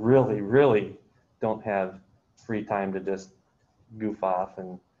really, really don't have free time to just goof off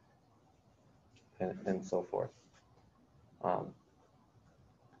and so forth.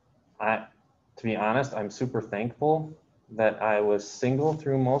 To be honest, I'm super thankful that I was single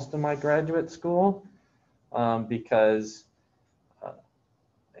through most of my graduate school because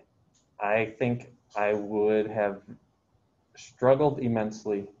I think I would have struggled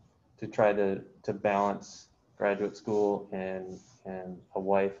immensely to try to balance graduate school and a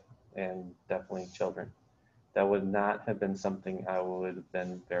wife and definitely children. That would not have been something I would have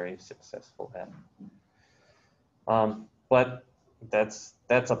been very successful at. But that's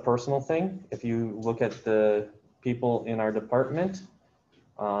a personal thing. If you look at the people in our department,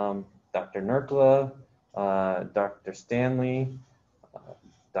 Dr. Nerkla, Dr. Stanley,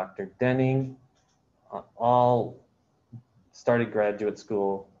 Dr. Denning, all started graduate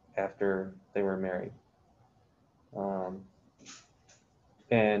school after they were married,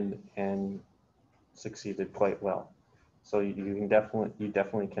 and succeeded quite well. So you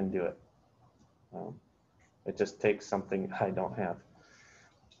definitely can do it. It just takes something I don't have.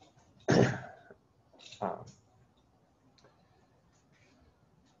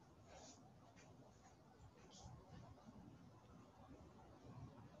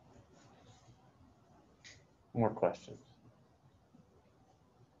 More questions?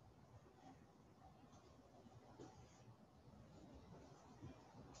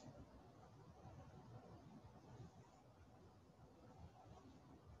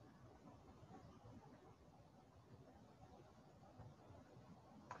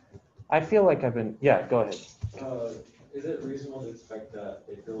 I feel like I've been, yeah, go ahead. Is it reasonable to expect that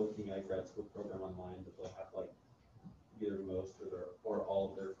if you're looking at a grad school program online, that they'll have like either most or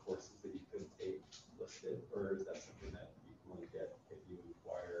all of their courses that you could take listed, or is that something that you can only get if you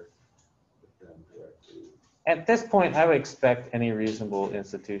inquire with them directly? At this point, I would expect any reasonable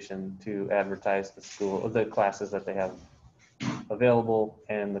institution to advertise the classes that they have available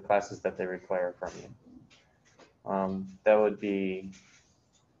and the classes that they require from you. That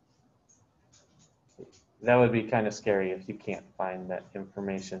would be kind of scary if you can't find that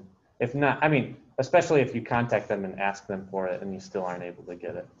information. If not, I mean, especially if you contact them and ask them for it and you still aren't able to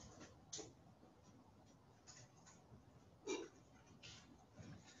get it.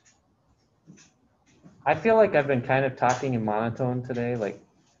 I feel like I've been kind of talking in monotone today, like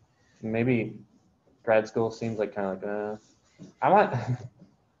maybe grad school seems like kind of like,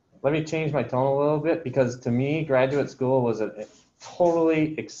 let me change my tone a little bit, because to me, graduate school was a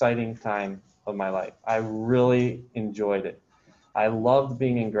totally exciting time of my life. I really enjoyed it. I loved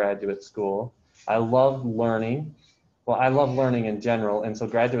being in graduate school. I loved learning. Well, I love learning in general, and so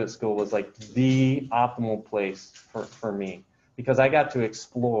graduate school was like the optimal place for me, because I got to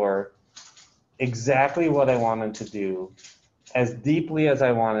explore exactly what I wanted to do, as deeply as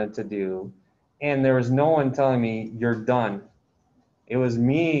I wanted to do, and there was no one telling me, you're done. It was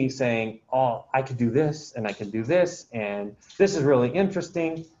me saying, oh, I could do this, and I could do this, and this is really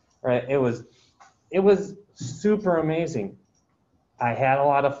interesting, right? It was it was super amazing. I had a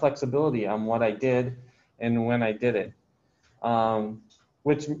lot of flexibility on what I did and when I did it,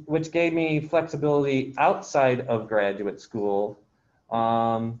 which gave me flexibility outside of graduate school,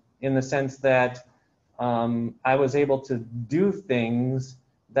 in the sense that I was able to do things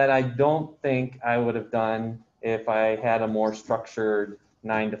that I don't think I would have done if I had a more structured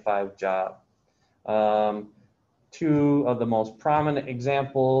 9-to-5 job. Two of the most prominent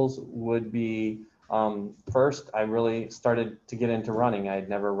examples would be, first, I really started to get into running. I had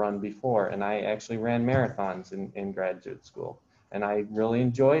never run before, and I actually ran marathons in graduate school, and I really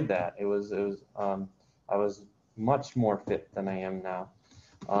enjoyed that. I was much more fit than I am now,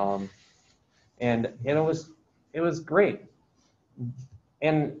 and it was great.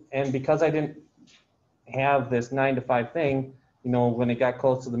 And because I didn't have this 9-to-5 thing, when it got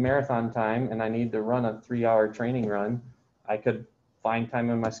close to the marathon time and I needed to run a 3-hour training run, I could find time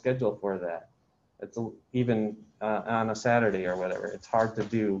in my schedule for that. It's even on a Saturday or whatever. It's hard to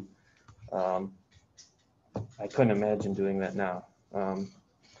do. I couldn't imagine doing that now.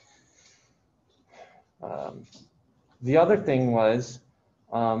 The other thing was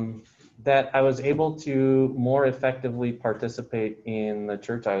that I was able to more effectively participate in the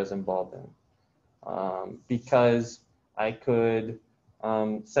church I was involved in, because I could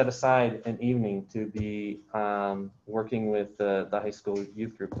set aside an evening to be working with the high school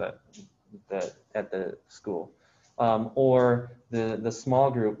youth group that at the school, or the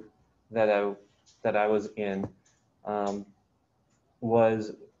small group that I was in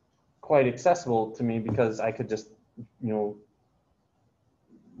was quite accessible to me, because I could just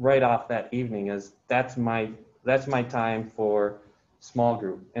right off that evening as that's my time for small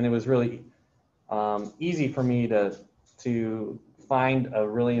group, and it was really easy for me to find a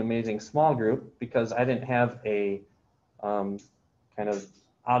really amazing small group, because I didn't have a kind of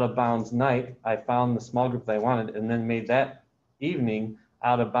out of bounds night. I found the small group that I wanted and then made that evening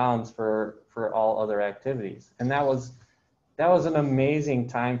out of bounds for all other activities. And that was an amazing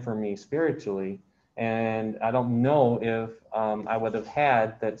time for me spiritually. And I don't know if I would have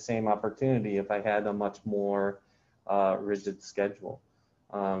had that same opportunity if I had a much more rigid schedule.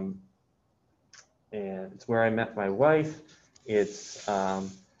 And it's where I met my wife. It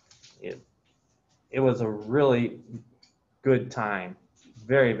was a really good time,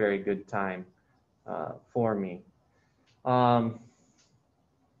 very, very good time for me. I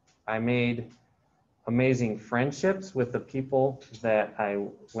made amazing friendships with the people that I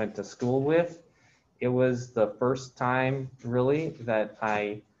went to school with. It was the first time really that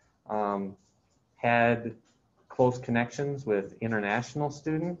I had close connections with international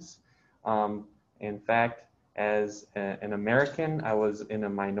students. In fact, as an American, I was in a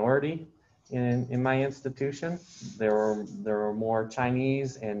minority in my institution. There were more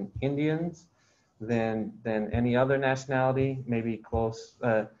Chinese and Indians than any other nationality, maybe close.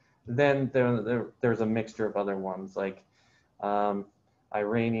 Then there's a mixture of other ones like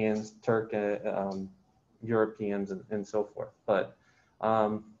Iranians, Europeans, and so forth. But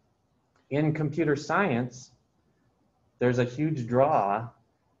in computer science, there's a huge draw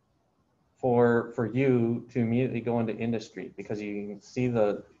for you to immediately go into industry, because you can see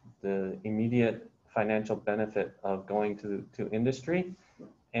the immediate financial benefit of going to industry,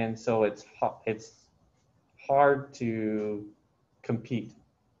 and so it's hard to compete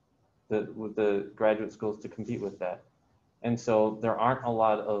with the graduate schools to compete with that. And so there aren't a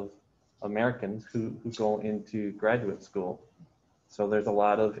lot of Americans who go into graduate school. So there's a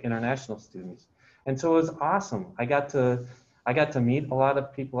lot of international students. And so it was awesome. I got to meet a lot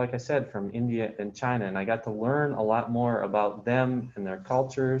of people, like I said, from India and China, and I got to learn a lot more about them and their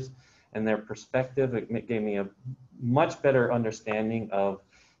cultures and their perspective. It gave me a much better understanding of,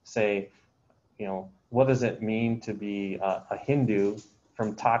 say, what does it mean to be a Hindu,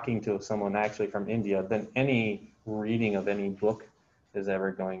 from talking to someone actually from India, than any reading of any book is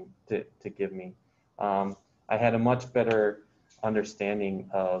ever going to give me. I had a much better understanding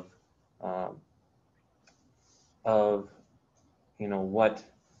of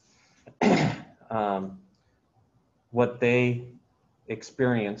what they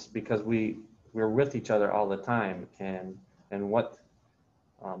experienced, because we were with each other all the time, and what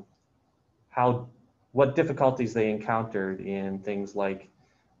difficulties they encountered in things like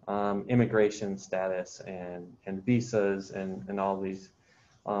immigration status and visas and all these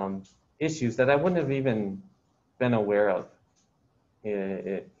issues that I wouldn't have even been aware of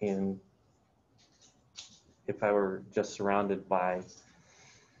in if I were just surrounded by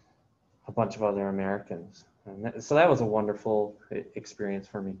a bunch of other Americans. And so that was a wonderful experience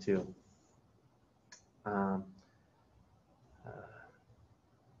for me too.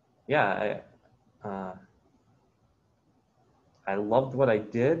 Yeah, I loved what I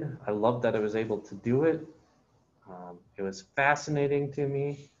did. I loved that I was able to do it. It was fascinating to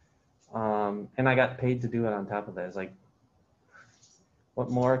me. And I got paid to do it on top of that. It's like, what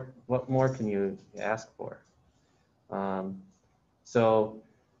more can you ask for? So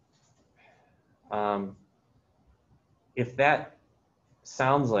if that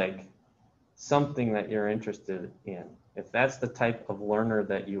sounds like something that you're interested in, if that's the type of learner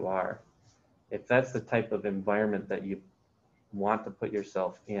that you are, if that's the type of environment that you want to put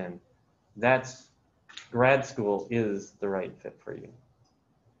yourself in, that's grad school is the right fit for you.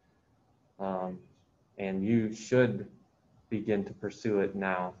 And you should begin to pursue it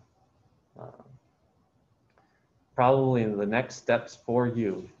now. Probably the next steps for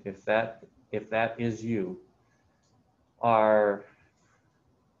you, if that is you, are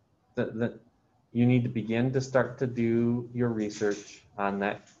that you need to begin to start to do your research on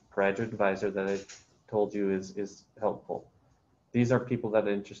that graduate advisor that I told you is helpful. These are people that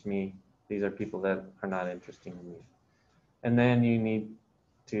interest me. These are people that are not interesting to me. And then you need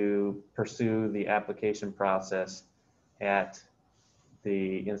to pursue the application process at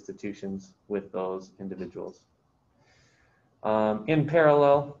the institutions with those individuals. In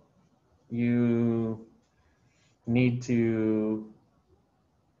parallel, you need to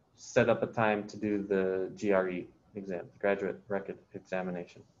set up a time to do the GRE exam, graduate record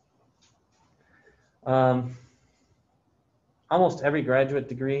examination. Almost every graduate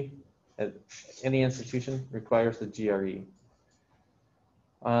degree at any institution requires the GRE.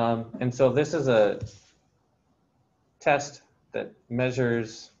 And so this is a test that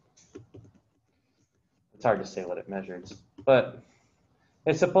measures, it's hard to say what it measures, but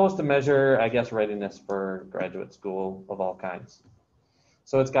it's supposed to measure, I guess, readiness for graduate school of all kinds.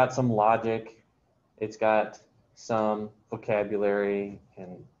 So it's got some logic, it's got some vocabulary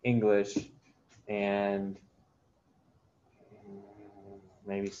and English, and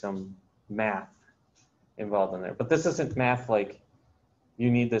maybe some math involved in there. But this isn't math like you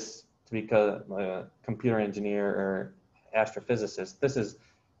need this to become a computer engineer or astrophysicist. This is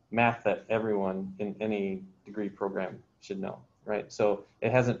math that everyone in any degree program should know, right? So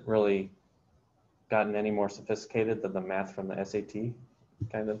it hasn't really gotten any more sophisticated than the math from the SAT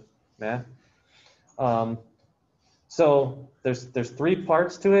kind of math. So there's three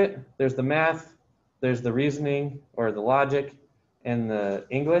parts to it. There's the math, there's the reasoning or the logic, and the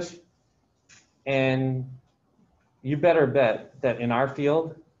English. And you better bet that in our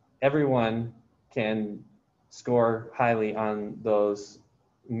field, everyone can score highly on those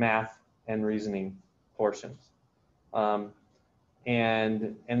math and reasoning portions. And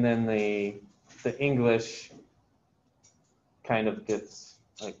then the English kind of gets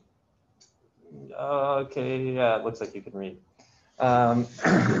like, okay, yeah, it looks like you can read.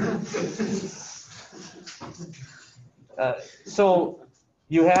 So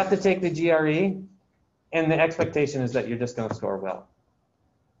you have to take the GRE, and the expectation is that you're just going to score well.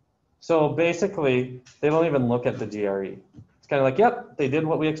 So basically, they don't even look at the GRE. It's kind of like, yep, they did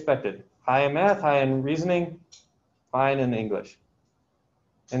what we expected. High in math, high in reasoning, fine in English.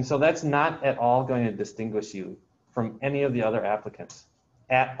 And so that's not at all going to distinguish you from any of the other applicants,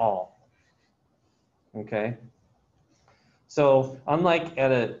 at all. Okay? So unlike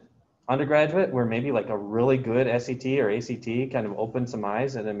at an undergraduate where maybe like a really good SAT or ACT kind of opened some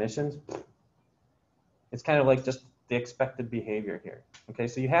eyes at admissions, it's kind of like just the expected behavior here. Okay,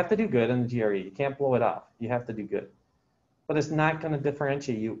 so you have to do good in the GRE. You can't blow it off. You have to do good. But it's not going to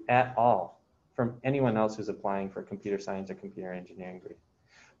differentiate you at all from anyone else who's applying for computer science or computer engineering degree.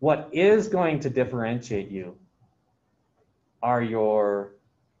 What is going to differentiate you are your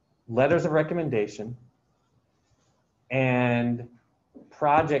letters of recommendation and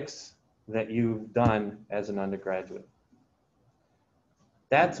projects that you've done as an undergraduate.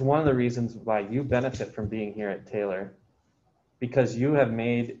 That's one of the reasons why you benefit from being here at Taylor, because you have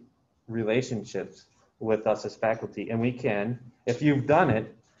made relationships with us as faculty, and we can, if you've done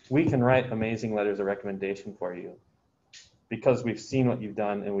it, we can write amazing letters of recommendation for you because we've seen what you've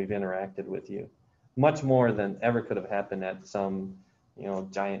done and we've interacted with you much more than ever could have happened at some,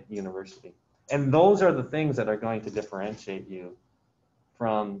 giant university. And those are the things that are going to differentiate you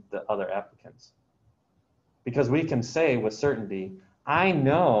from the other applicants. Because we can say with certainty, I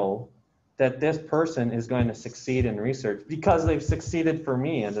know that this person is going to succeed in research because they've succeeded for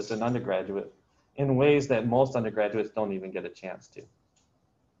me and as an undergraduate in ways that most undergraduates don't even get a chance to.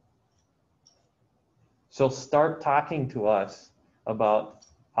 So start talking to us about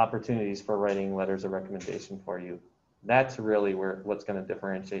opportunities for writing letters of recommendation for you. That's really what's going to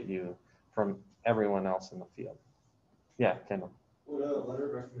differentiate you from everyone else in the field. Yeah, Kendall. Would a letter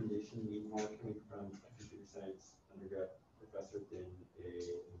of recommendation mean more coming from a computer science undergrad professor than a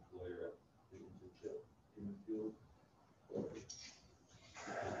employer at the internship in the field?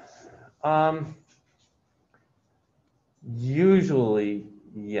 Or Usually,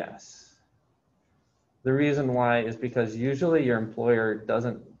 yes. The reason why is because usually your employer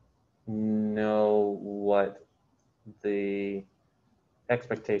doesn't know what the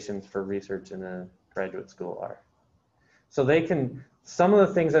expectations for research in a graduate school are. So they can, some of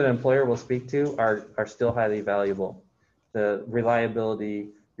the things that an employer will speak to are still highly valuable. The reliability,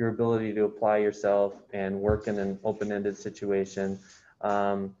 your ability to apply yourself and work in an open-ended situation,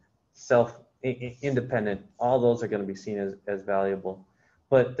 independent, all those are going to be seen as valuable.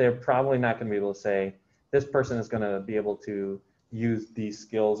 But they're probably not going to be able to say, this person is going to be able to use these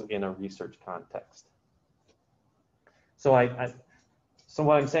skills in a research context. So so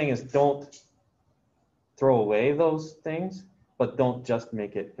what I'm saying is don't throw away those things, but don't just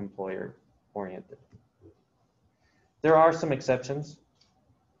make it employer oriented. There are some exceptions.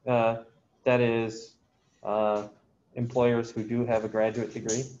 That is employers who do have a graduate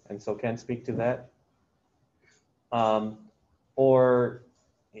degree and so can speak to that. Or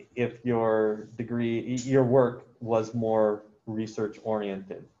if your degree, your work was more research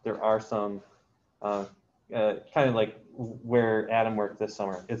oriented. There are some kind of like where Adam worked this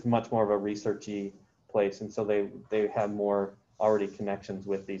summer. It's much more of a researchy place, and so they have more already connections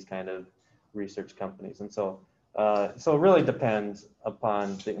with these kind of research companies, and so so it really depends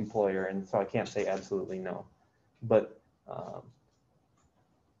upon the employer, and so I can't say absolutely no, but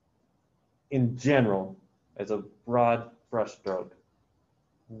in general, as a broad brushstroke,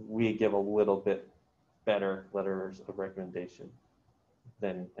 we give a little bit better letters of recommendation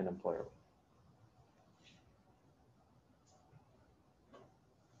than an employer would.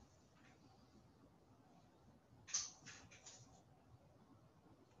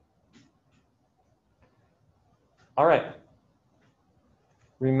 All right.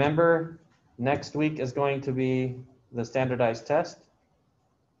 Remember, next week is going to be the standardized test.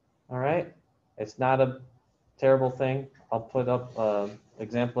 All right. It's not a terrible thing. I'll put up an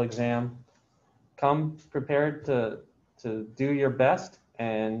example exam. Come prepared to do your best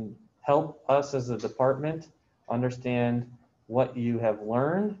and help us as a department understand what you have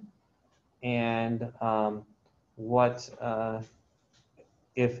learned and what,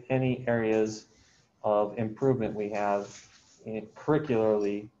 if any, areas of improvement we have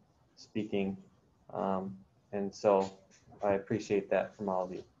curricularly speaking. And so I appreciate that from all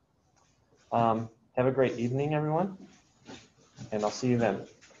of you. Have a great evening, everyone, and I'll see you then.